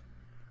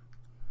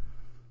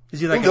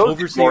like an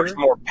overseer? He's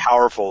more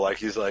powerful. Like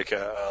he's like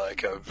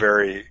a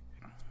very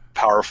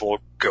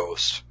powerful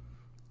ghost,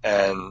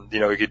 and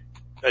I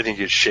think he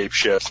could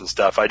shapeshift and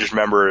stuff. I just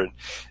remember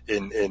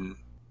in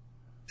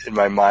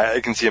my mind, I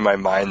can see in my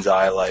mind's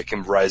eye like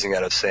him rising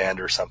out of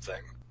sand or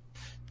something.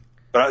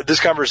 But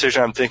this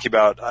conversation I'm thinking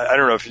about, I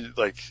don't know if you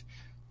like.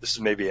 This is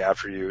maybe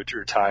after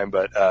your time,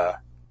 but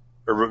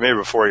or maybe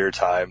before your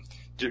time.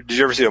 Did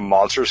you ever see a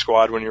Monster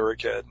Squad when you were a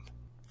kid?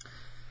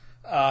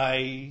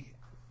 I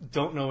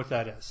don't know what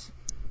that is.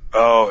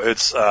 Oh,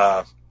 it's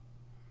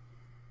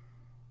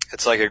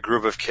like a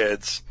group of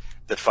kids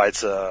that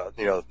fights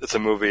it's a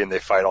movie and they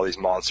fight all these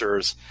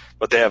monsters,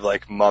 but they have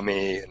like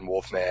Mummy and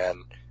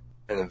Wolfman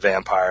and the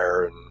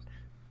Vampire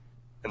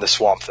and the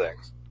Swamp Thing.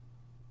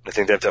 I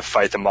think they have to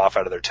fight them off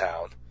out of their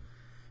town.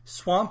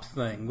 Swamp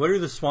Thing. What are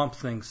the Swamp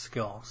Thing's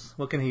skills?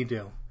 What can he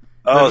do?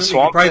 Oh,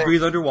 Swamp Thing. Probably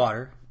breathe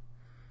underwater.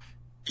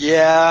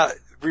 Yeah,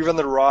 breathe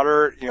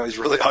underwater. He's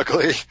really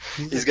ugly.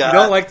 He's got. You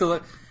don't like to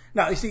look.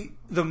 Now, you see,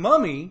 the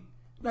Mummy.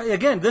 Now,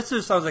 again, this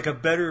just sounds like a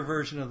better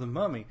version of the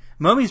Mummy.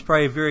 Mummy's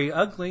probably very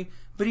ugly,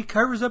 but he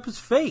covers up his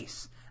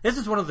face. This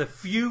is one of the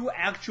few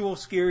actual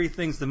scary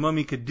things the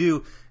Mummy could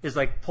do. Is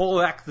like pull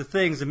back the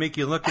things and make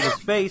you look at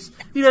his face.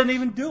 He doesn't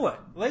even do it.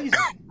 Lazy.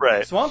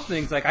 Right. Swamp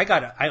Thing's like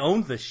I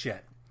own this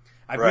shit.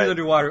 I breathe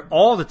underwater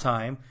all the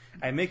time.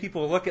 I make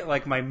people look at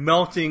like my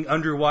melting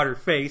underwater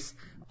face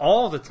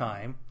all the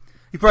time.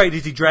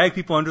 Does he drag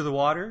people under the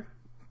water?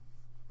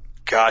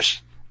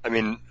 Gosh, I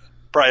mean,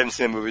 probably haven't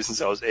seen the movie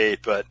since I was 8,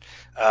 but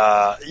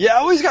yeah,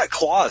 oh, he's got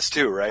claws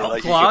too, right? Oh,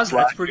 like claws,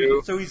 that's pretty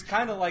good. So he's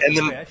kind of like a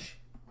fish.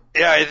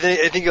 Yeah, I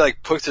think he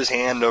like puts his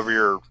hand over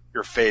your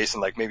face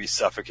and like maybe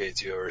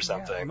suffocates you or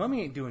something. Yeah,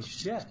 Mummy ain't doing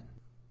shit.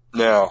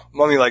 No,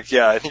 Mummy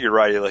I think you're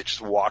right. He like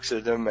just walks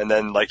at him, and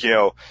then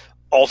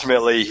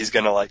ultimately he's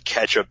gonna like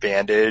catch a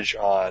bandage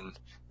on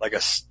like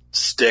a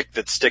stick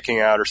that's sticking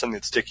out or something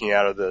that's sticking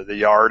out of the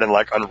yard and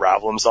like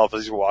unravel himself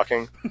as he's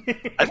walking. I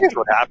think that's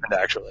what happened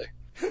actually.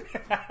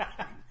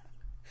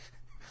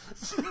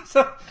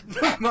 So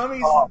the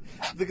mummy's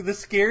the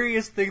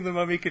scariest thing the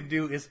mummy can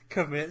do is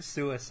commit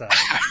suicide.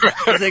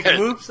 It's like,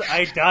 whoops,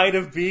 I died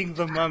of being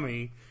the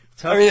mummy.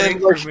 Tough thing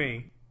for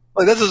me.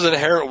 Like, that's his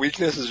inherent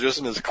weakness is just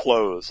in his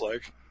clothes.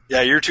 Like,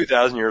 yeah, you're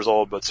 2,000 years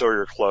old, but so are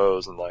your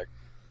clothes, and like,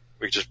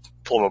 we just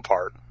pull them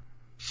apart.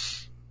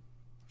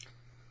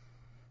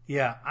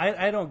 Yeah,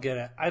 I don't get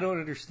it. I don't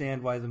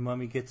understand why the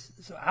mummy gets.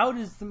 So how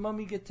does the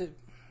mummy get to?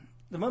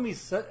 The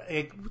mummy's.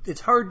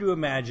 It's hard to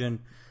imagine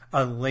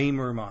a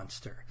lamer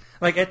monster.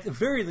 Like, at the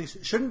very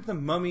least, shouldn't the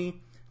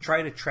mummy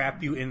try to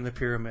trap you in the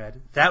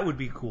pyramid? That would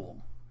be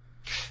cool.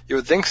 You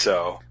would think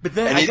so. But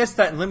then I guess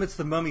that limits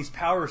the mummy's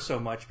power so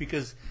much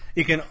because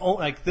it can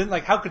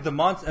how could the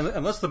monster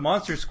unless the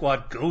monster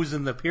squad goes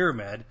in the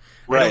pyramid,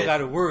 they don't got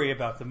to worry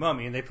about the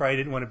mummy, and they probably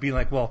didn't want to be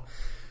like, well,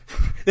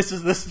 this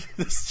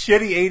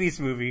shitty 80s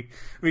movie.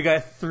 We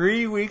got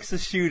 3 weeks of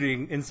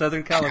shooting in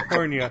Southern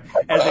California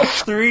and then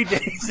 3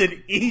 days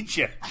in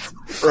Egypt.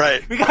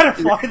 Right. We got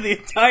to fly the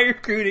entire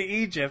crew to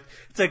Egypt.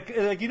 It's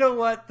like, you know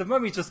what? The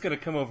mummy's just going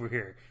to come over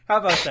here. How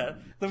about that?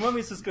 The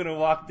mummy's just going to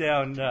walk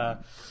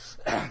down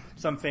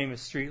some famous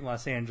street in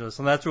Los Angeles,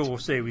 and that's where we'll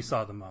say we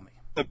saw the mummy.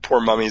 The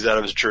poor mummy's out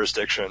of his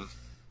jurisdiction.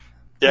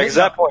 Yeah, because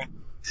at that point,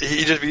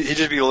 he'd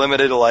just be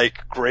limited to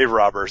like grave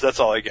robbers. That's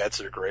all he gets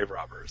are grave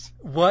robbers.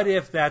 What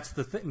if that's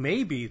the thing?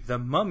 Maybe the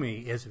mummy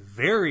is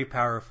very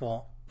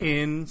powerful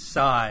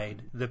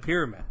inside the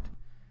pyramid.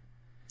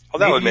 Oh,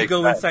 that would Maybe make you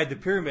go sense. inside the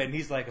pyramid and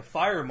he's like a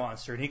fire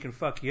monster and he can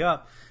fuck you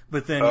up.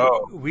 But then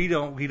we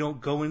don't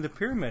go in the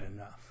pyramid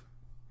enough.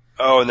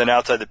 Oh, and then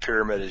outside the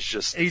pyramid is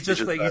just he's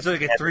like a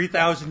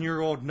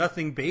 3,000-year-old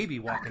nothing baby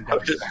walking down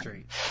the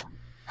street.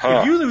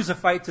 Huh. If you lose a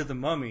fight to the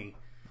mummy,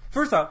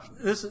 first off,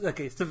 this is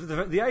okay. So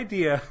the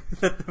idea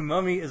that the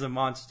mummy is a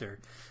monster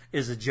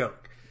is a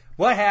joke.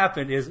 What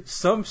happened is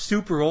some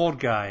super old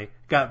guy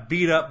got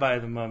beat up by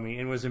the mummy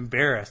and was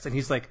embarrassed, and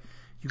he's like,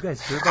 "You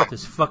guys heard about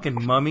this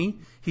fucking mummy?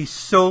 He's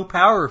so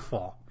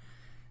powerful."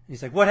 And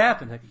he's like, "What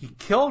happened?" Like, he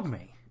killed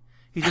me.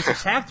 He just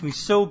attacked me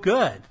so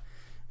good.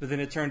 But then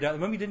it turned out the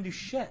mummy didn't do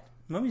shit.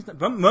 Mummy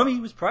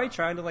was probably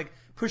trying to like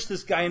push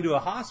this guy into a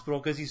hospital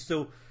because he's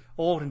so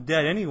old and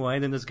dead anyway.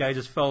 And then this guy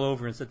just fell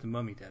over and said the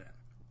mummy did it.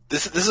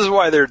 This is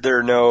why there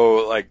are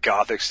no like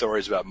gothic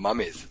stories about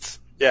mummies. It's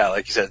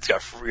like you said,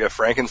 we have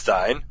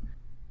Frankenstein,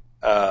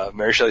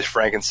 Mary Shelley's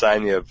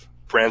Frankenstein. You have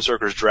Bram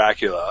Stoker's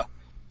Dracula,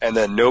 and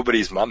then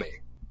nobody's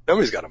mummy.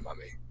 Nobody's got a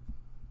mummy.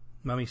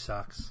 Mummy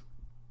sucks.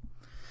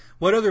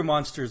 What other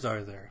monsters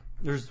are there?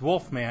 There's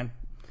Wolfman.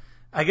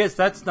 I guess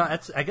that's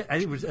not.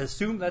 I would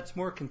assume that's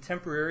more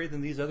contemporary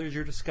than these others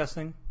you're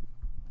discussing.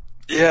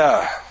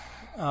 Yeah.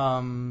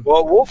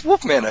 Well,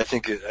 Wolfman. I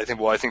think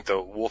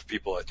the wolf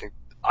people.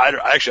 I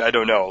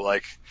don't know.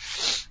 Like,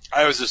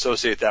 I always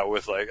associate that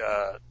with like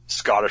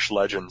Scottish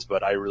legends,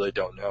 but I really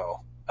don't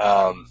know.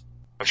 I'm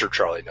sure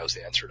Charlie knows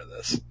the answer to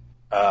this.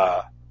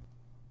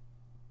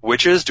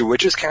 Witches? Do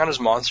witches count as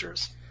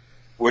monsters?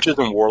 Witches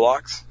and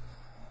warlocks?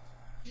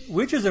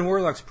 Witches and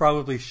warlocks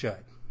probably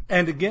should.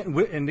 And again,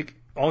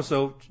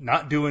 also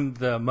not doing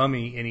the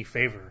mummy any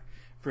favor,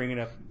 bringing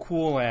up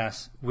cool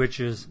ass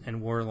witches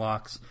and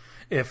warlocks.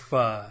 If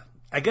I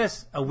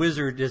guess a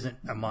wizard isn't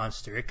a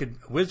monster, a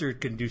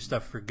wizard can do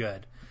stuff for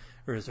good,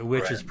 whereas a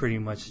witch is pretty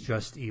much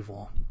just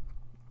evil.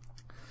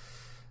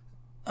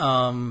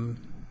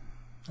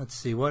 Let's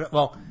see what.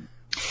 Well,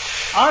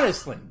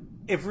 honestly,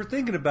 if we're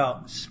thinking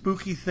about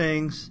spooky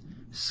things,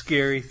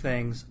 scary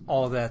things,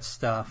 all that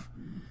stuff,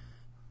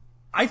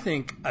 I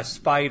think a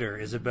spider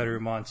is a better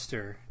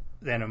monster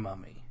than a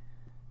mummy.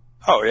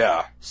 Oh,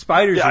 yeah.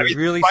 Spiders are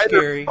really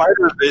scary.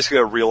 Spider is basically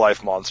a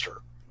real-life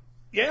monster.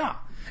 Yeah.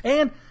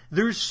 And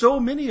there's so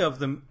many of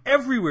them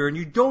everywhere, and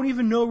you don't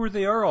even know where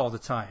they are all the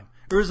time.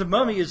 Whereas a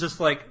mummy is just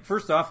like,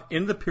 first off,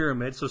 in the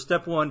pyramid. So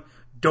step one,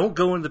 don't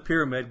go in the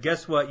pyramid.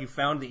 Guess what? You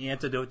found the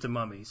antidote to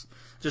mummies.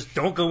 Just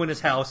don't go in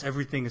his house.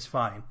 Everything is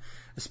fine.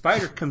 A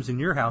spider comes in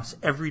your house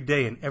every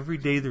day, and every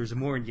day there's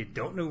more, and you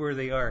don't know where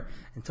they are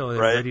until they're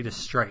ready to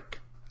strike.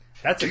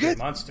 That's a good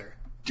monster.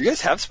 Do you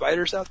guys have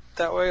spiders out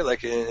that way,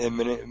 like in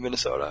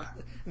Minnesota?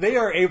 They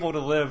are able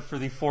to live for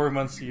the 4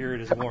 months a year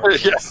it is warm.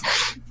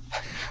 Yes.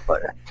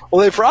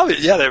 Well, they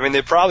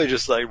probably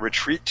just like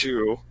retreat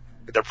to.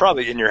 They're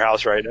probably in your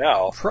house right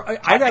now.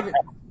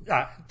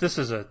 This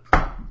is a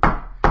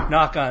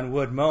knock on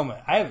wood moment.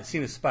 I haven't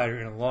seen a spider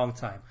in a long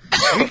time.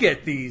 We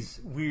get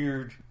these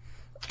weird,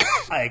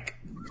 like,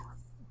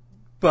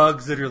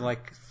 bugs that are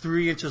like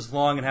 3 inches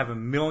long and have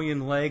 1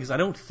 million legs. I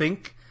don't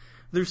think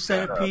they're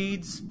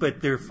centipedes,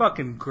 but they're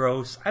fucking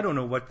gross. I don't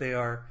know what they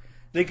are.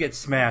 They get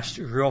smashed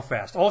real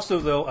fast. Also,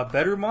 though, a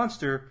better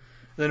monster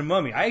than a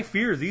mummy. I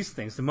fear these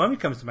things. The mummy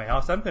comes to my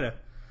house. I'm gonna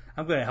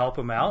help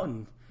him out,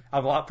 and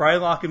I'll probably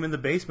lock him in the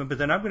basement. But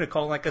then I'm gonna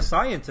call like a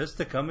scientist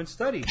to come and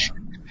study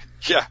him.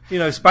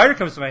 Yeah. Spider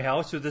comes to my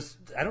house, or this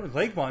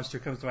leg monster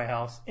comes to my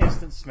house.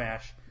 Instant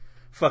smash.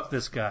 Fuck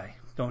this guy.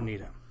 Don't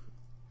need him.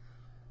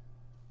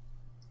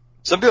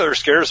 Some people are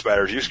scared of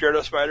spiders. Are you scared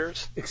of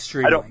spiders?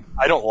 Extremely.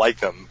 I don't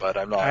like them, but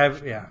I'm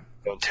not. They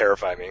don't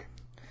terrify me.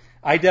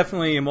 I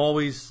definitely am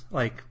always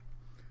like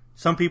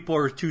Some people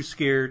are too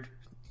scared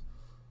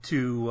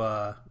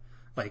to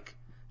like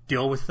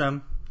deal with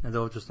them, and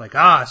they'll just like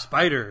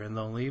spider, and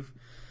they'll leave.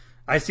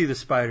 I see the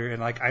spider, and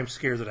like I'm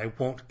scared that I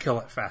won't kill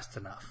it fast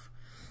enough.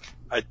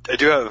 I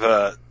do have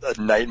a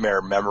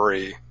nightmare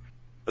memory.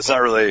 It's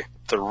not really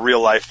the real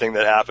life thing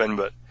that happened,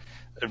 but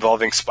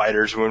involving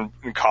spiders. When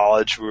in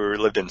college, we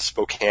lived in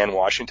Spokane,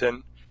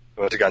 Washington.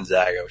 We went to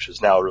Gonzaga, which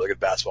is now a really good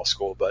basketball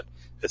school, but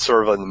it's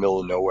sort of in the middle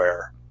of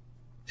nowhere.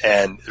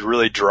 And it's a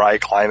really dry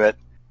climate,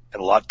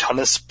 and a ton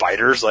of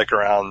spiders, like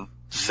around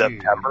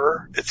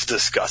September. It's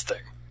disgusting.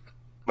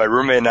 My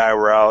roommate and I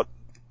were out.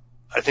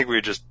 I think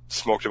we just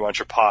smoked a bunch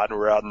of pot, and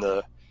we're out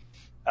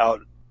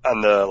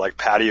on the like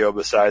patio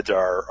besides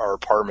our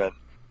apartment.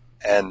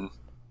 And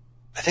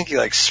I think he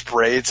like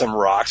sprayed some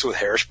rocks with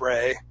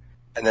hairspray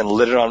and then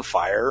lit it on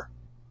fire.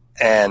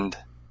 And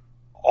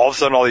all of a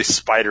sudden, all these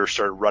spiders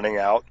started running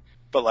out,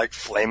 but like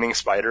flaming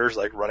spiders,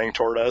 like running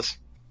toward us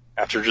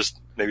after just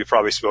maybe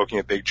probably smoking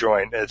a big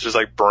joint. It's just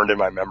like burned in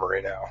my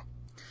memory now.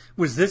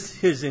 Was this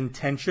his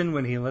intention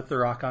when he lit the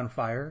rock on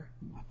fire?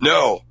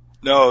 No,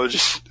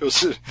 it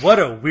was what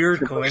a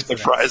weird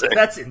coincidence. Surprising.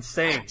 That's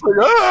insane.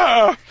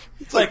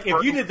 It's like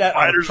if you did that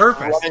on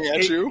purpose, running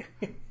at you.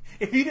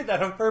 If you did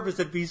that on purpose,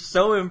 it'd be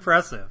so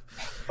impressive.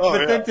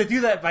 Then to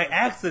do that by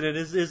accident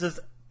is just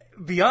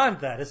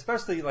beyond that.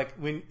 Especially like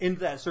when in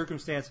that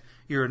circumstance,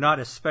 you're not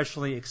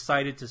especially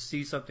excited to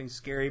see something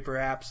scary,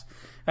 perhaps,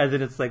 and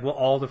then it's like, well,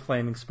 all the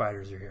flaming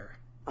spiders are here.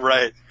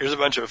 Right. Here's a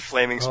bunch of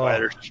flaming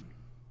spiders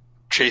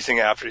chasing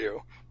after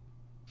you.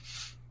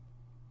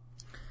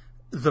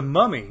 The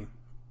Mummy.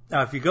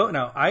 Now, if you go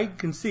now, I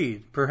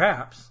concede.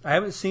 Perhaps I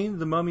haven't seen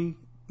the Mummy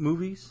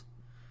movies.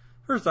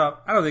 First off,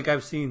 I don't think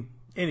I've seen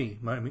any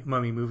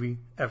Mummy movie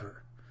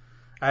ever.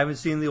 I haven't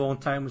seen the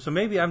old time, so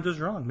maybe I'm just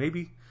wrong.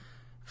 Maybe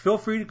feel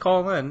free to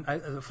call in.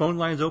 The phone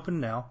line's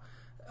open now.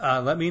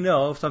 Let me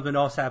know if something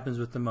else happens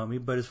with the Mummy.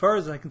 But as far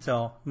as I can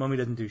tell, Mummy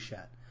doesn't do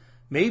shit.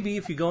 Maybe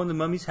if you go in the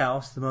Mummy's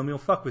house, the Mummy will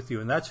fuck with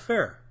you, and that's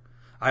fair.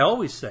 I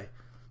always say,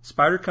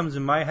 spider comes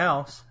in my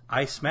house,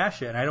 I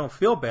smash it, and I don't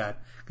feel bad.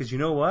 Because you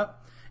know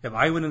what? If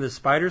I went into the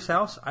spider's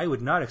house, I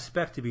would not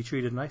expect to be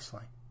treated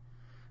nicely.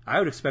 I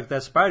would expect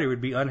that spider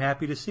would be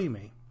unhappy to see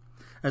me.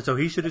 And so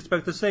he should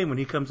expect the same when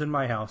he comes in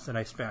my house and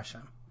I smash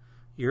him.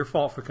 Your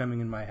fault for coming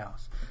in my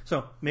house.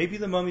 So maybe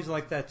the Mummy's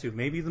like that too.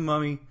 Maybe the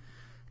Mummy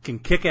can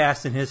kick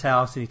ass in his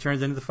house and he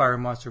turns into the fire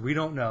monster. We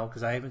don't know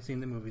because I haven't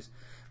seen the movies.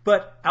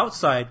 But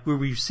outside, where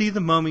we see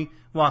the Mummy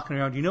walking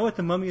around, you know what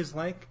the Mummy is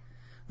like?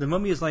 The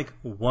Mummy is like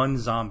one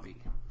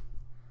zombie.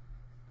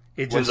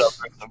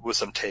 With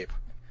some tape.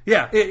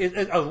 Yeah,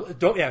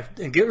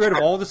 and get rid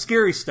of all the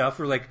scary stuff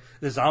where like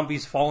the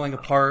zombie's falling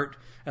apart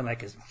and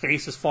like his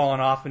face is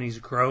falling off and he's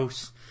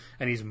gross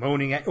and he's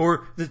moaning at,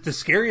 or the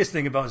scariest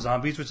thing about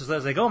zombies, which is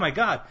like, oh my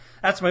god,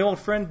 that's my old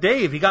friend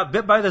Dave. He got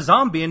bit by the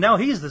zombie and now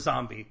he's the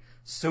zombie.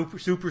 Super,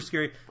 super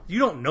scary. You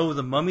don't know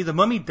the Mummy. The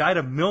Mummy died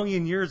 1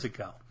 million years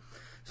ago.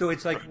 So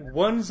it's like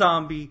one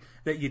zombie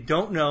that you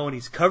don't know and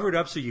he's covered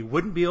up so you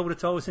wouldn't be able to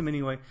tell it was him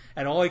anyway.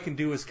 And all he can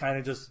do is kind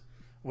of just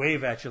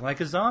wave at you like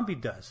a zombie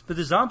does. But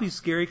the zombie's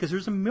scary because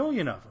there's 1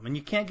 million of them and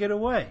you can't get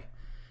away.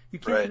 You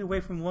can't get away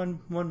from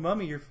one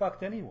mummy, you're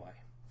fucked anyway.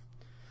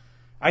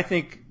 I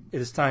think it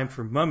is time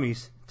for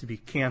mummies to be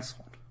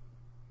canceled.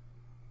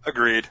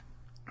 Agreed.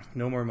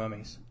 No more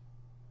mummies.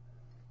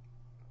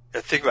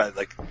 Think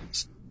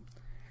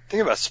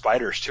about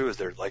spiders too. Is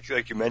there like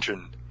you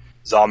mentioned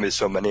zombies?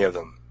 So many of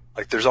them.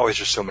 Like there's always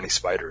just so many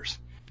spiders.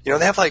 You know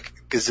they have like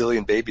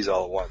gazillion babies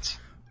all at once.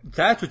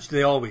 That's what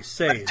they always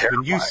say. Is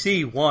when you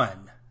see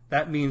one,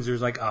 that means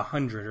there's like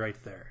 100 right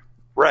there.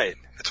 Right.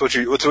 It's what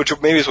you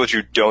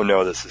don't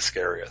know that's the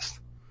scariest.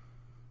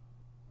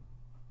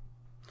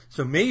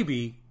 So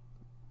maybe,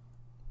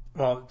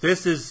 well,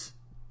 this is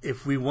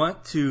if we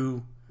want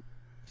to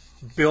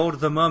build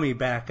the Mummy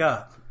back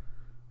up.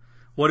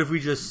 What if we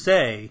just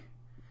say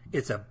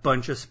it's a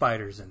bunch of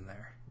spiders in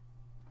there?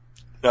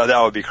 No,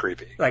 that would be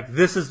creepy. Like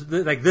this is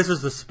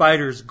the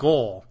spider's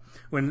goal.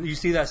 When you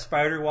see that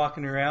spider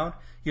walking around,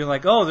 you're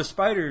like, oh, the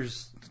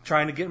spider's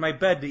trying to get in my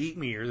bed to eat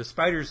me, or the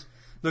spider's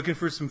looking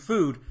for some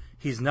food.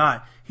 He's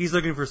not. He's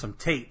looking for some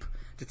tape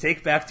to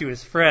take back to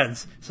his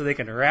friends so they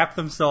can wrap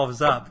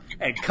themselves up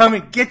and come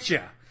and get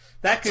you.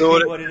 That could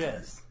be what it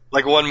is.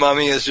 Like one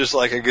mummy is just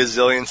like a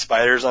gazillion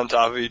spiders on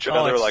top of each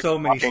other. It's like so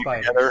many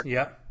spiders. Together.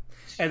 Yep.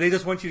 And they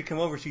just want you to come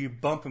over so you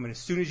bump them, and as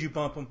soon as you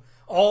bump them,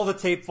 all the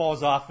tape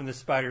falls off and the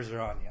spiders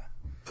are on you.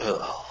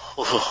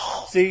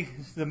 See,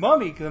 the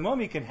mummy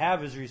can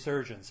have his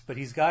resurgence, but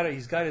he's got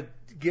to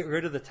get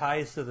rid of the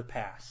ties to the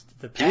past.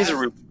 The past,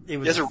 it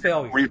was a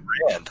failure.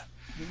 Rebrand.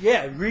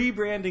 Yeah,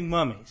 rebranding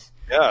mummies.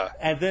 Yeah,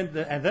 and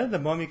then the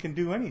mummy can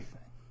do anything.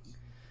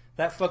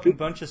 That fucking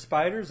bunch of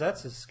spiders,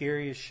 that's as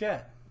scary as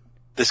shit.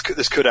 This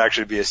could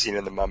actually be a scene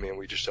in the Mummy, and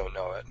we just don't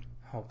know it.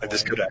 Oh, like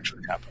this could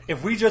actually happen.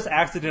 If we just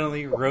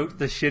accidentally wrote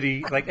the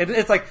shitty, like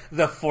it's like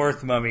the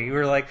fourth Mummy.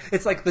 We're like,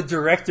 it's like the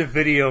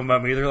direct-to-video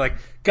Mummy. They're like,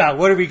 God,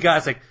 what do we got?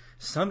 It's like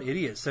some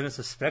idiot sent us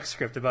a spec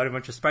script about a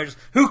bunch of spiders.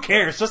 Who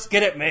cares? Just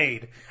get it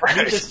made. Right.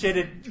 Need this shit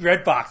in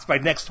Redbox by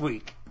next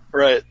week.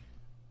 Right.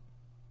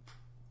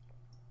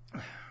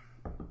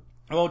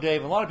 Well,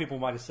 Dave, a lot of people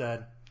might have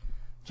said,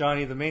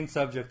 Johnny, the main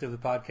subject of the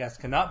podcast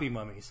cannot be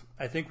mummies.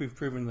 I think we've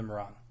proven them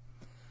wrong.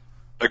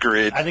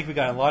 Agreed. I think we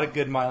got a lot of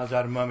good mileage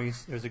out of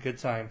mummies. It was a good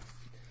time.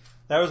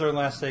 That was our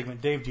last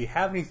segment. Dave, do you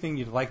have anything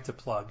you'd like to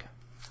plug?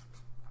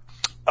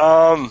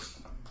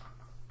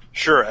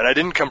 Sure, and I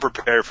didn't come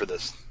prepared for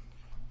this,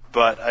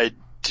 but I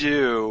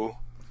do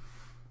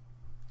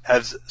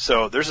have.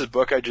 So there's this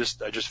book I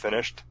just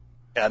finished,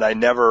 and I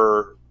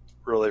never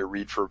really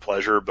read for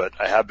pleasure, but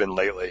I have been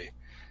lately.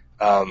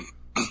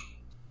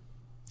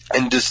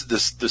 And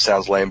this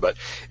sounds lame, but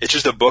it's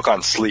just a book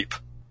on sleep.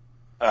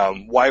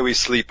 Why We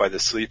Sleep by the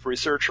sleep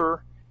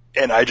researcher,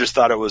 and I just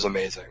thought it was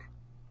amazing,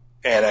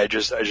 and I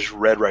just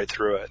read right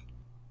through it,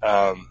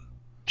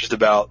 just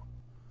about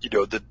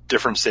the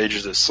different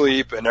stages of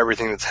sleep and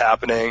everything that's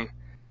happening,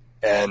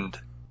 and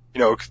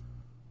it's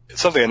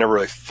something I never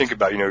really think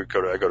about.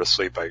 I go to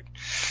sleep.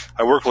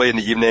 I work late in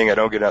the evening. I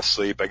don't get enough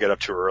sleep. I get up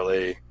too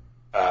early,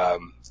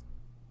 but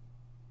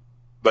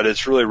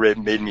it's really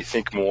made me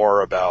think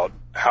more about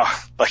how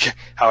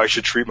I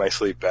should treat my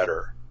sleep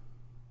better.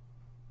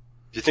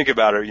 If you think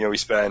about it, we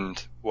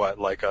spend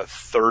like a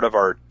third of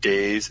our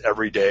days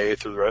every day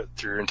through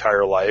your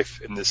entire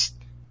life in this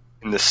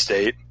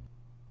state,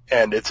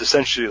 and it's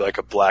essentially like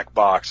a black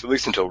box, at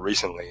least until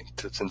recently,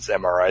 since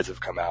MRIs have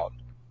come out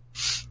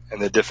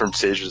and the different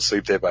stages of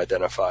sleep they've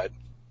identified.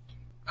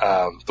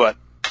 But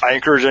I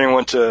encourage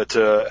anyone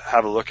to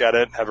have a look at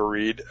it, have a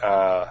read.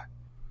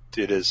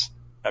 It is.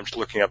 I'm just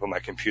looking up on my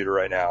computer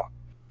right now.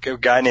 A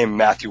guy named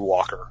Matthew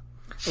Walker.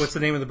 What's the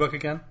name of the book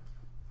again?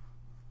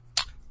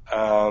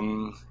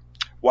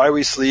 Why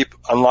We Sleep,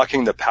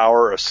 Unlocking the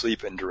Power of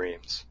Sleep and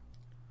Dreams.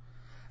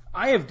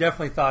 I have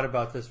definitely thought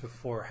about this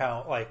before,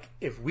 how,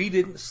 if we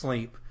didn't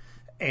sleep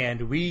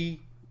and we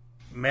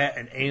met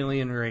an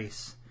alien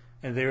race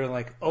and they were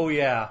like, oh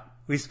yeah,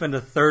 we spend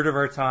a third of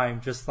our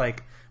time just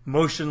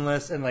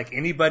motionless, and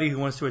anybody who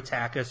wants to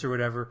attack us or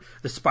whatever,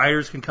 the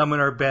spiders can come in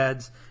our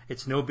beds.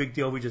 It's no big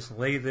deal. We just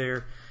lay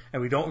there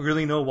and we don't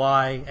really know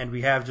why, and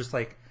we have just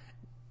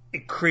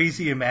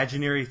crazy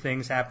imaginary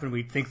things happen.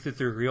 We think that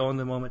they're real in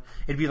the moment.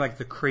 It'd be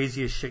the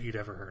craziest shit you'd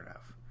ever heard of.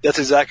 That's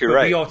exactly but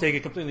right. We all take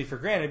it completely for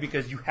granted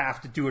because you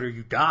have to do it or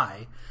you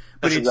die.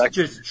 But That's it's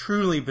exactly just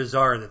truly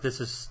bizarre that this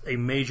is a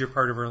major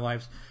part of our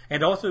lives.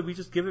 And also, we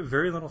just give it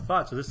very little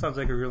thought. So this sounds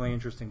like a really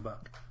interesting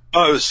book.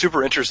 Oh, it was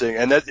super interesting.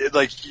 And that,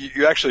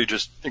 you actually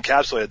just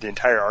encapsulated the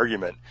entire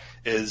argument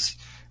is,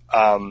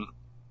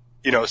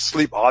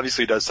 sleep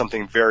obviously does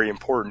something very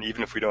important,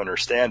 even if we don't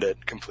understand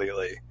it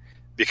completely.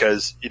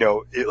 Because,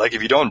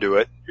 if you don't do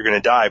it, you're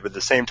going to die. But at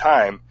the same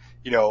time,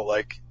 you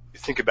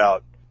think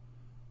about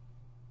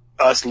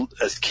us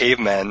as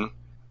cavemen,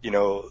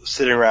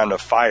 sitting around a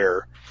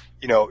fire,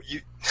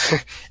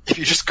 if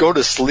you just go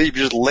to sleep,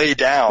 you just lay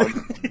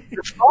down,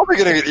 you're probably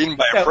going to get eaten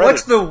by a predator.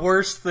 What's the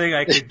worst thing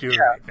I could do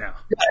right now?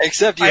 Yeah,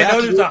 except I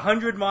know there's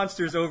 100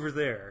 monsters over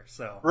there,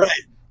 so. Right.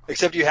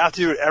 Except you have to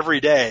do it every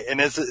day. And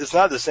it's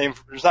not the same.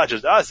 It's not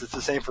just us. It's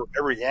the same for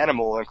every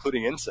animal,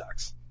 including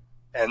insects.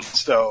 And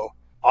so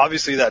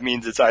obviously that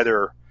means it's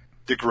either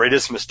the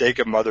greatest mistake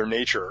of Mother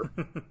Nature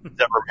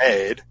ever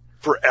made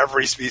for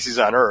every species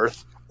on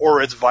Earth,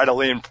 or it's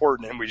vitally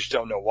important and we just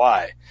don't know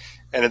why.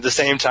 And at the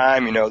same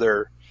time, there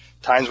are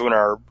times when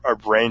our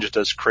brain just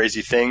does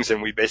crazy things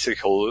and we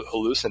basically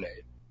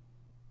hallucinate,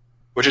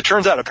 which it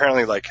turns out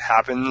apparently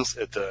happens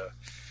at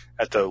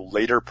the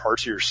later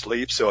parts of your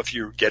sleep. So if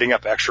you're getting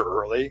up extra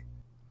early,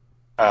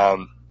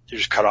 you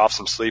just cut off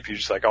some sleep. You're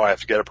just I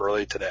have to get up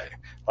early today.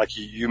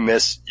 You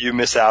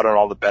miss out on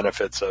all the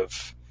benefits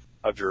of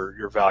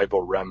your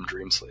valuable REM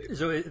dream sleep.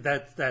 So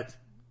that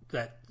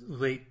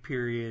late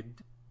period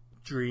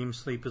dream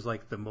sleep is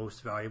the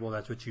most valuable.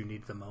 That's what you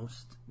need the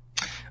most.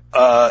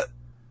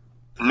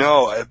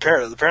 No,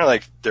 apparently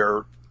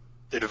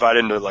they divide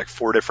into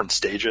 4 different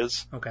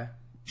stages. Okay.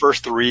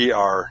 First 3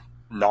 are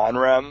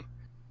non-REM,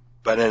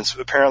 but it's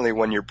apparently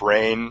when your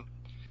brain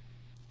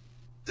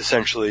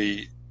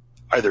essentially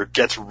either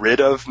gets rid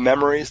of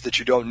memories that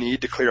you don't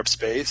need to clear up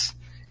space,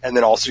 and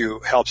then also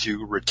helps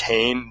you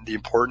retain the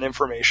important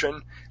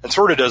information, and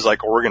sort of does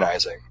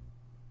organizing.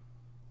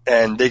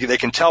 And they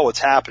can tell what's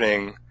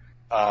happening,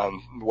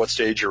 what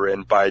stage you're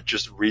in by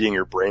just reading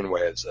your brain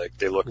waves.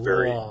 They look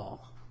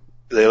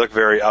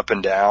very up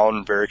and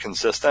down, very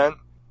consistent.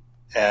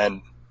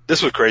 And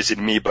this was crazy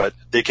to me, but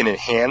they can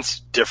enhance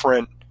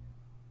different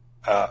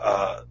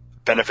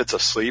benefits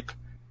of sleep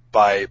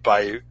by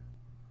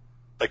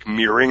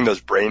mirroring those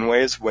brain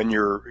waves when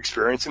you're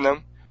experiencing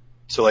them.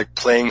 So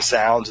playing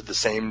sounds at the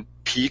same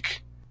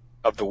peak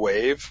of the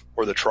wave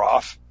or the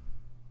trough.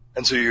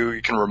 And so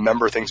you can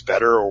remember things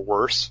better or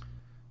worse.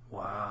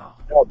 Wow.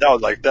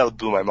 That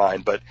blew my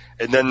mind.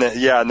 And then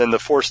the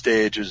 4th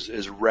stage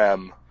is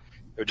REM,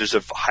 which is a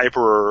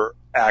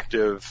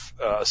hyperactive,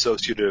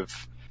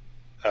 associative,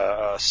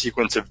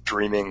 sequence of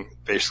dreaming,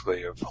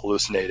 basically of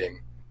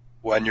hallucinating,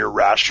 when your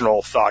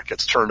rational thought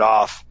gets turned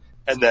off,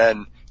 and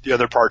then the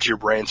other parts of your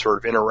brain sort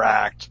of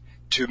interact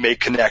to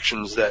make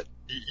connections that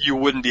you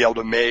wouldn't be able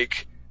to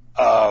make,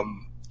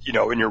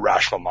 in your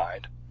rational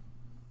mind.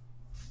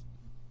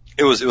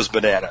 It was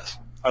bananas.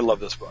 I love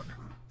this book.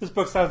 This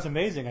book sounds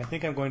amazing. I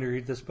think I'm going to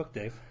read this book,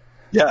 Dave.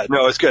 Yeah,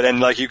 no, it's good, and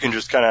like you can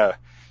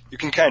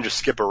kind of just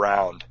skip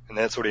around, and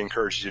that's what he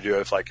encourages you to do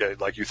if like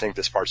you think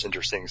this part's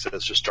interesting. So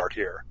let's just start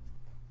here.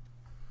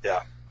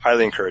 Yeah,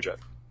 highly encourage it.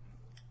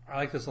 I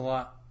like this a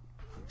lot.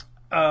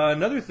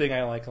 Another thing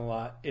I like a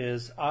lot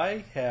is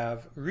I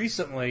have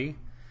recently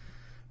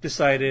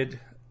decided.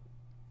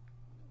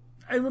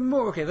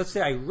 Let's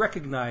say I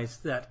recognize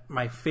that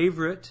my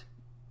favorite,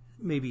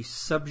 maybe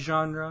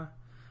subgenre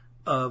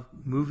of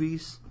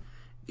movies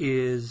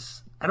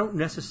is, I don't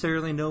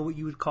necessarily know what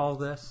you would call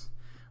this.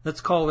 Let's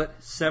call it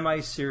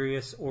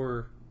semi-serious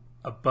or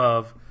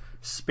above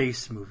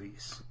space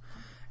movies.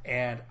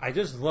 And I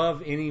just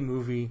love any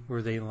movie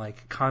where they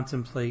like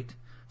contemplate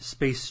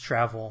space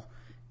travel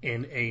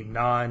in a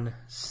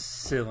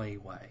non-silly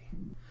way.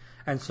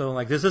 And so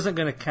like this isn't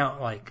going to count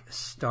like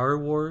Star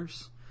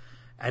Wars.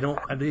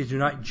 These are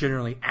not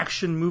generally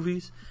action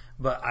movies,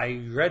 but I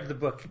read the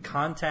book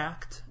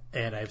Contact,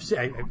 and I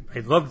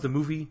loved the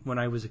movie when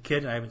I was a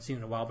kid, and I haven't seen it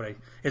in a while, but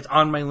it's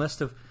on my list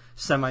of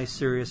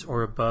semi-serious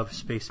or above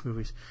space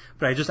movies.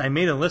 But I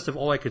made a list of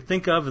all I could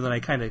think of, and then I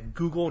kind of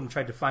Googled and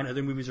tried to find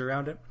other movies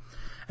around it.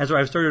 And so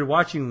I've started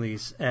watching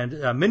these,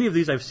 and many of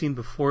these I've seen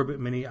before, but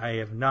many I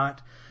have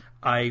not.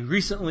 I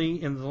recently,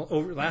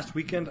 last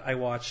weekend, I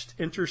watched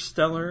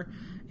Interstellar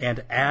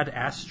and Ad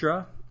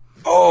Astra.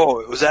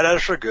 Oh, was Ad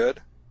Astra good?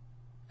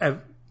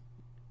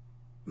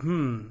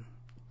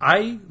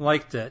 I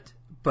liked it,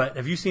 but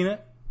have you seen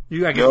it?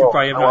 I guess you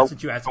probably have not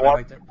since you asked if I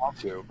liked it. I want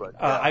to, but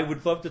yeah. I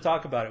would love to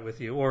talk about it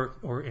with you,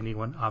 or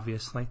anyone,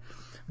 obviously.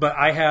 But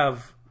I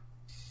have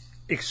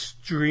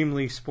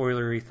extremely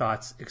spoilery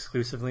thoughts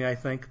exclusively, I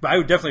think. But I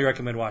would definitely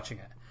recommend watching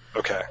it.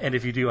 Okay. And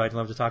if you do, I'd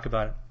love to talk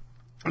about it.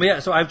 But yeah,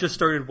 so I've just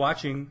started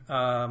watching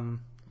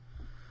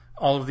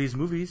all of these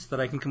movies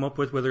that I can come up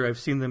with, whether I've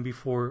seen them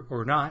before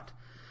or not.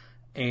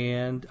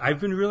 And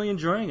I've been really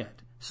enjoying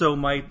it. So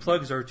my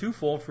plugs are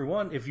twofold. For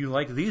one, if you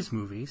like these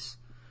movies,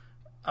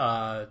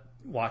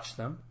 watch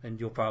them, and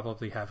you'll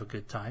probably have a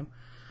good time.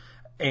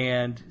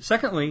 And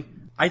secondly,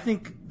 I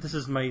think this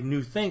is my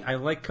new thing. I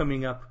like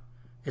coming up.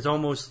 It's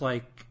almost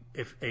like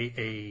if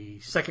a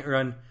second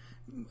run,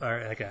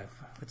 or like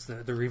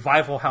the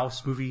Revival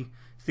House movie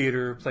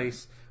theater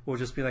place will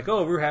just be like,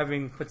 oh, we're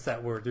having, what's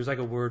that word? There's like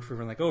a word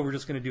for like, oh, we're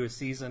just going to do a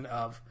season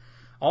of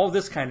all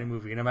this kind of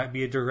movie, and it might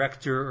be a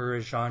director or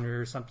a genre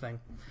or something.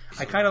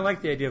 I kind of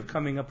like the idea of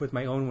coming up with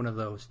my own one of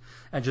those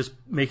and just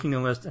making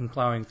a list and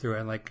plowing through it.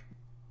 And like,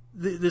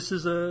 this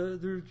is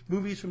there's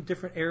movies from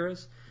different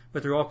eras,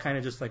 but they're all kind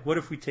of just like, what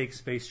if we take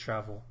space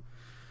travel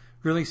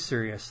really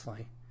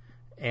seriously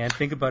and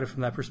think about it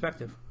from that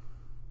perspective?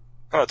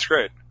 Oh, that's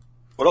great.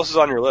 What else is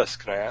on your list,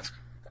 can I ask?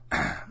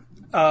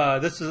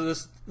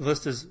 This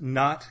list is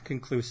not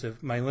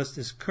conclusive. My list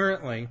is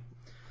currently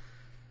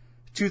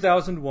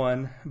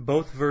 2001,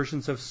 both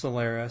versions of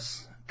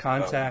Solaris,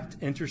 Contact,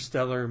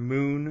 Interstellar,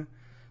 Moon,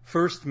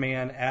 First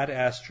Man, Ad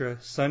Astra,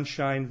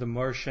 Sunshine, The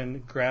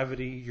Martian,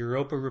 Gravity,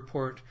 Europa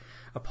Report,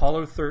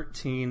 Apollo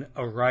 13,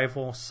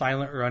 Arrival,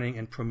 Silent Running,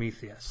 and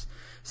Prometheus.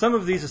 Some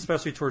of these,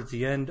 especially towards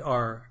the end,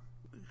 are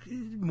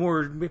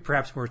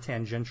perhaps more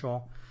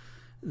tangential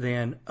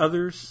than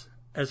others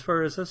as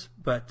far as this,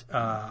 but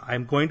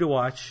I'm going to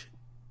watch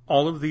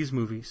all of these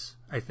movies,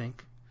 I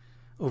think,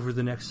 over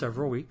the next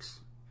several weeks,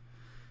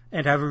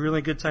 and have a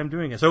really good time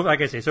doing it. So,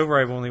 like I say, so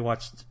far I've only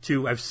watched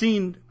 2. I've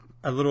seen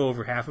a little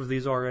over half of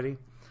these already,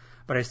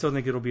 but I still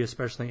think it'll be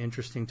especially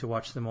interesting to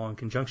watch them all in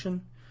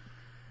conjunction.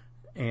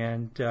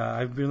 And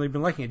I've really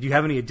been liking it. Do you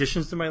have any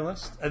additions to my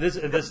list? This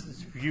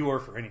is for you or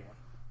for anyone?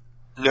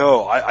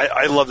 No,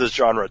 I love this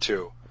genre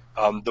too.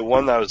 The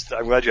one I'm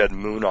glad you had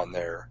Moon on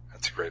there.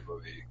 That's a great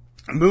movie.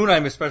 Moon,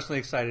 I'm especially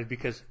excited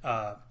because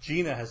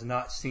Gina has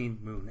not seen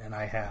Moon, and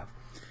I have.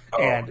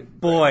 Oh, and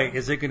boy,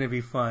 is it going to be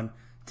fun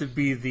to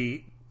be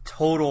the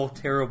total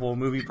terrible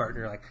movie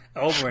partner. Like,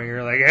 over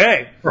here, like,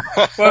 hey,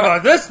 what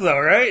about this though,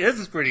 right? This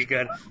is pretty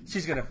good.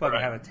 She's going to fucking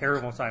have a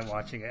terrible time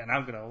watching it, and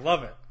I'm going to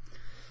love it.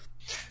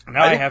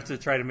 Now I have to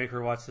try to make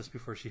her watch this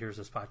before she hears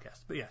this podcast.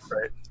 But yes.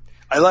 Right.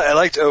 I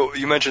liked,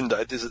 you mentioned,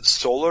 is it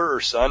Solar or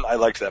Sun? I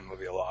liked that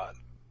movie a lot.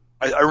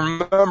 I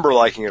remember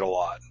liking it a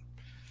lot.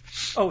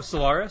 Oh,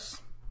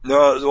 Solaris?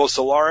 No, well,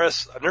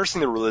 Solaris, I've never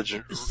seen the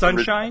religion.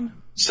 Sunshine?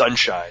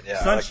 Sunshine,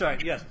 yeah.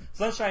 Sunshine, yes.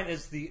 Sunshine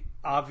is the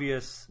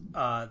obvious,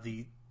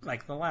 the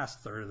last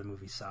third of the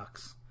movie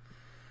sucks.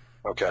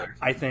 Okay.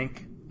 I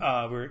think,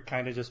 we're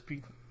kind of just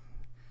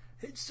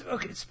it's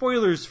okay.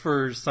 Spoilers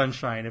for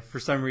Sunshine. If for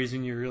some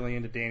reason you're really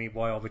into Danny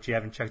Boyle, but you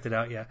haven't checked it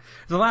out yet,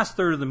 the last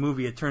third of the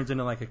movie it turns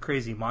into like a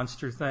crazy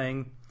monster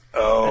thing,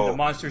 and the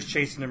monster's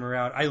chasing him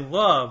around. I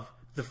love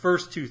the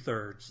first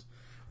 2/3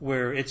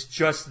 where it's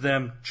just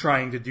them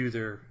trying to do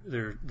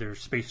their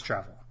space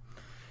travel,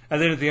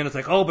 and then at the end it's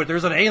like, oh, but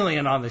there's an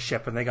alien on the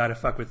ship, and they got to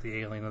fuck with the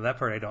alien. And that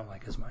part I don't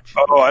like as much.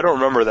 Oh, I don't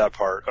remember that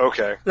part.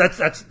 Okay, that's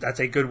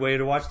a good way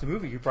to watch the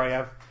movie. You probably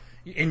have.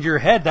 In your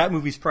head, that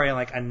movie's probably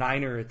like a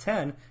 9 or a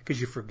 10 because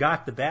you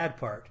forgot the bad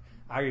part.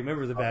 I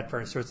remember the bad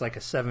part, so it's like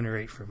a 7 or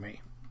 8 for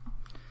me.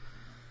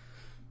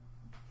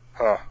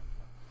 Huh.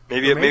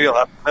 Maybe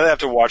I'll have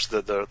to watch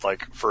the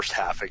like first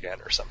half again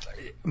or something.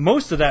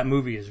 Most of that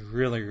movie is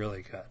really,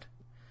 really good.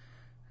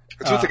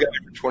 It's with the guy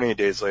from 28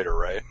 Days Later,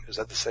 right? Is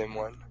that the same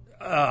one?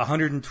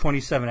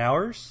 127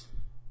 Hours?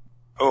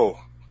 Oh.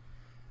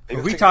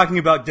 Are we talking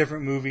about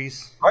different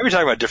movies? Why are we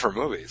talking about different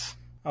movies?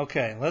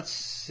 Okay, let's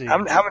see. How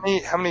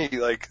many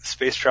like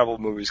space travel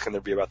movies can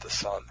there be about the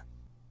sun?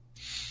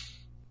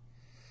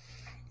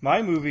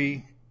 My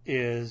movie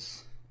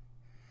is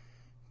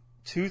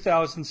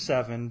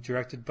 2007,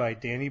 directed by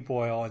Danny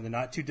Boyle. In the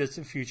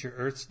not-too-distant future,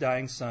 Earth's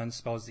dying sun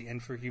spells the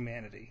end for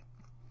humanity.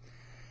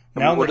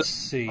 Now let's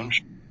see.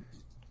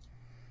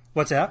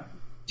 What's that?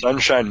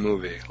 Sunshine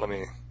movie. Let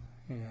me...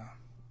 Yeah.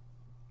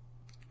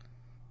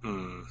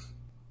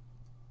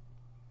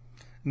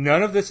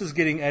 None of this is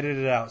getting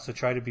edited out, so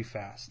try to be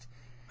fast.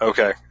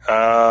 Okay.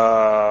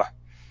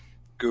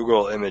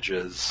 Google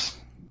Images.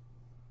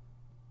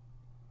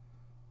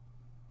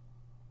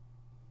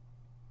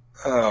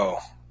 Oh.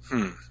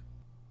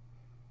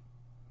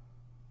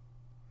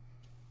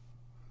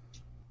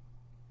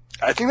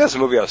 I think that's the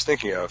movie I was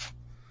thinking of.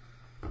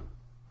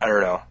 I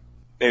don't know.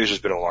 Maybe it's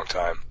just been a long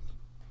time.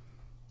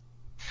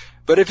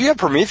 But if you have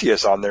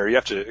Prometheus on there,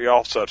 you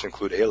also have to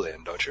include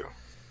Alien, don't you?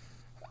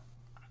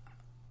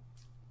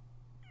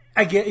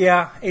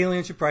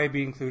 Alien should probably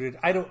be included.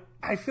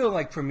 I feel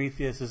like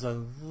Prometheus is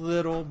a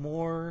little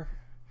more...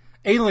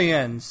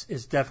 Aliens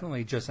is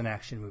definitely just an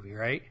action movie,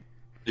 right?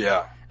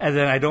 Yeah. And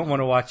then I don't want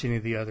to watch any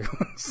of the other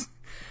ones.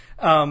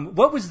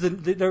 What was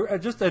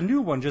just a new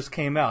one just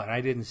came out and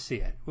I didn't see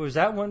it. What was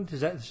that one?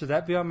 Should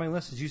that be on my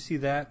list? Did you see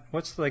that?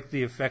 What's like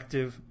the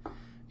effective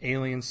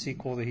Alien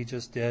sequel that he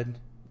just did?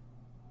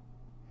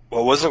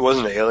 Well,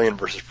 wasn't it Alien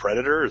versus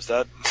Predator? Is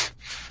that?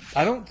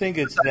 I don't think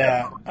it's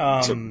that.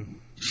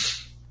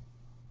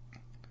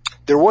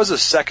 There was a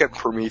second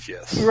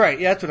Prometheus. Right,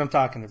 yeah, that's what I'm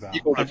talking about.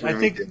 I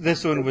think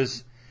this one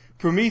was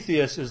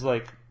Prometheus is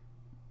like,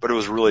 but it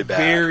was really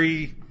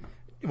bad.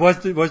 Was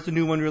the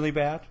new one really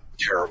bad?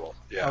 Terrible.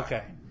 Yeah.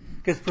 Okay,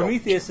 because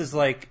Prometheus is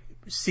like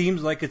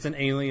seems like it's an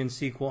Alien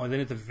sequel, and then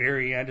at the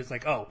very end, it's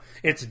like, oh,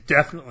 it's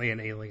definitely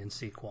an Alien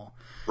sequel.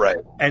 Right.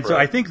 And so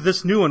I think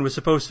this new one was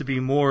supposed to be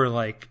more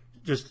like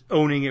just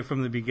owning it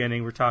from the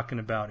beginning. We're talking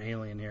about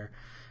Alien here,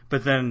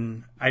 but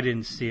then I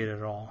didn't see it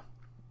at all.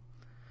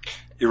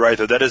 You're right,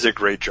 though. That is a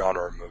great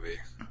genre movie.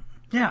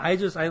 Yeah, I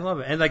love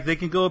it. And like they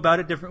can go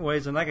about it different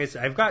ways. And like I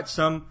said, I've got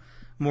some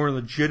more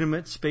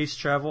legitimate space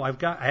travel. I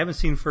haven't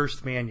seen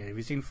First Man yet. Have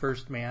you seen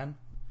First Man?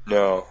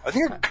 No. I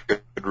think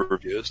it's good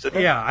reviews, didn't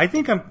it? Yeah, I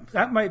think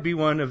that might be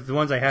one of the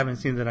ones I haven't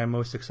seen that I'm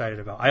most excited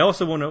about. I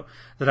also want to know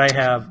that I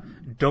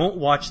have Don't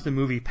Watch the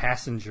Movie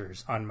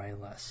Passengers on my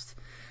list.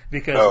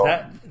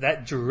 Because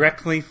that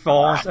directly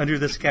falls under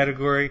this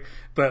category,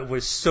 but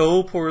was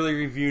so poorly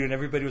reviewed and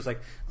everybody was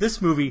like,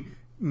 this movie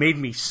made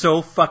me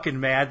so fucking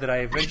mad that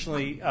I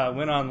eventually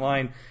went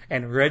online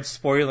and read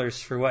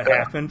spoilers for what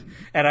happened,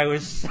 and I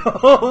was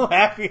so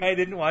happy I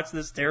didn't watch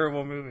this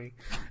terrible movie.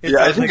 It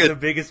sounds like the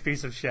biggest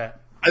piece of shit.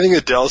 I think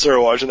Adele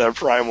started watching that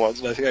Prime once,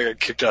 and I think I got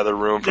kicked out of the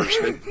room for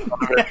saying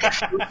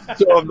it.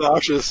 So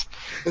obnoxious.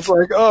 It's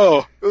like,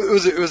 oh,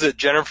 was it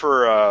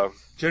Jennifer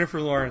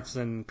Lawrence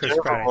and Chris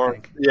Pratt, I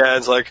think. Yeah,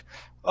 it's like,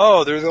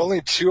 oh, there's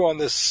only two on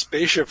this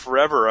spaceship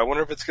forever. I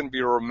wonder if it's going to be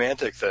a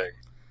romantic thing.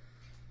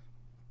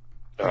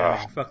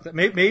 Yeah, fuck that.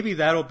 Maybe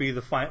that'll be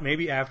the final.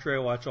 Maybe after I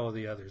watch all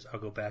the others, I'll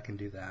go back and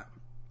do that.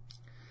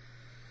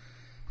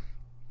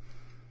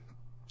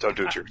 Don't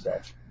do it to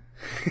yourself.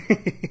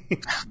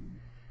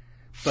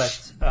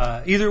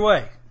 But either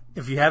way,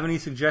 if you have any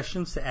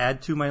suggestions to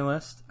add to my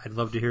list, I'd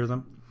love to hear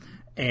them.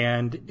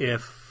 And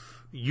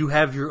if you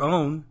have your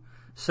own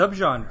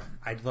subgenre,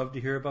 I'd love to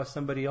hear about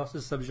somebody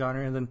else's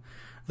subgenre and then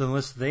the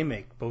list they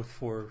make, both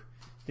for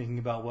thinking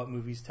about what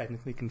movies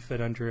technically can fit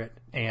under it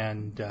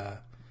and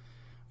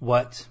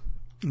what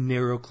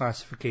narrow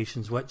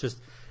classifications,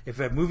 if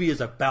a movie is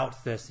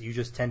about this, you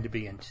just tend to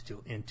be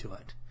into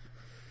it.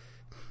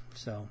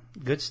 So,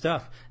 good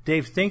stuff.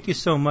 Dave, thank you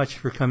so much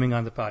for coming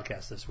on the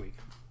podcast this week.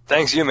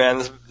 Thanks you, man.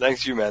 This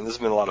has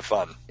been a lot of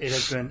fun. It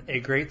has been a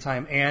great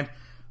time. And,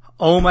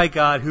 oh my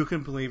God, who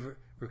can believe it?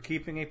 We're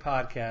keeping a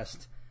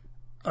podcast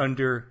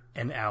under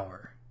an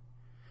hour.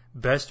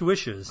 Best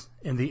wishes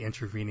in the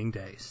intervening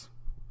days.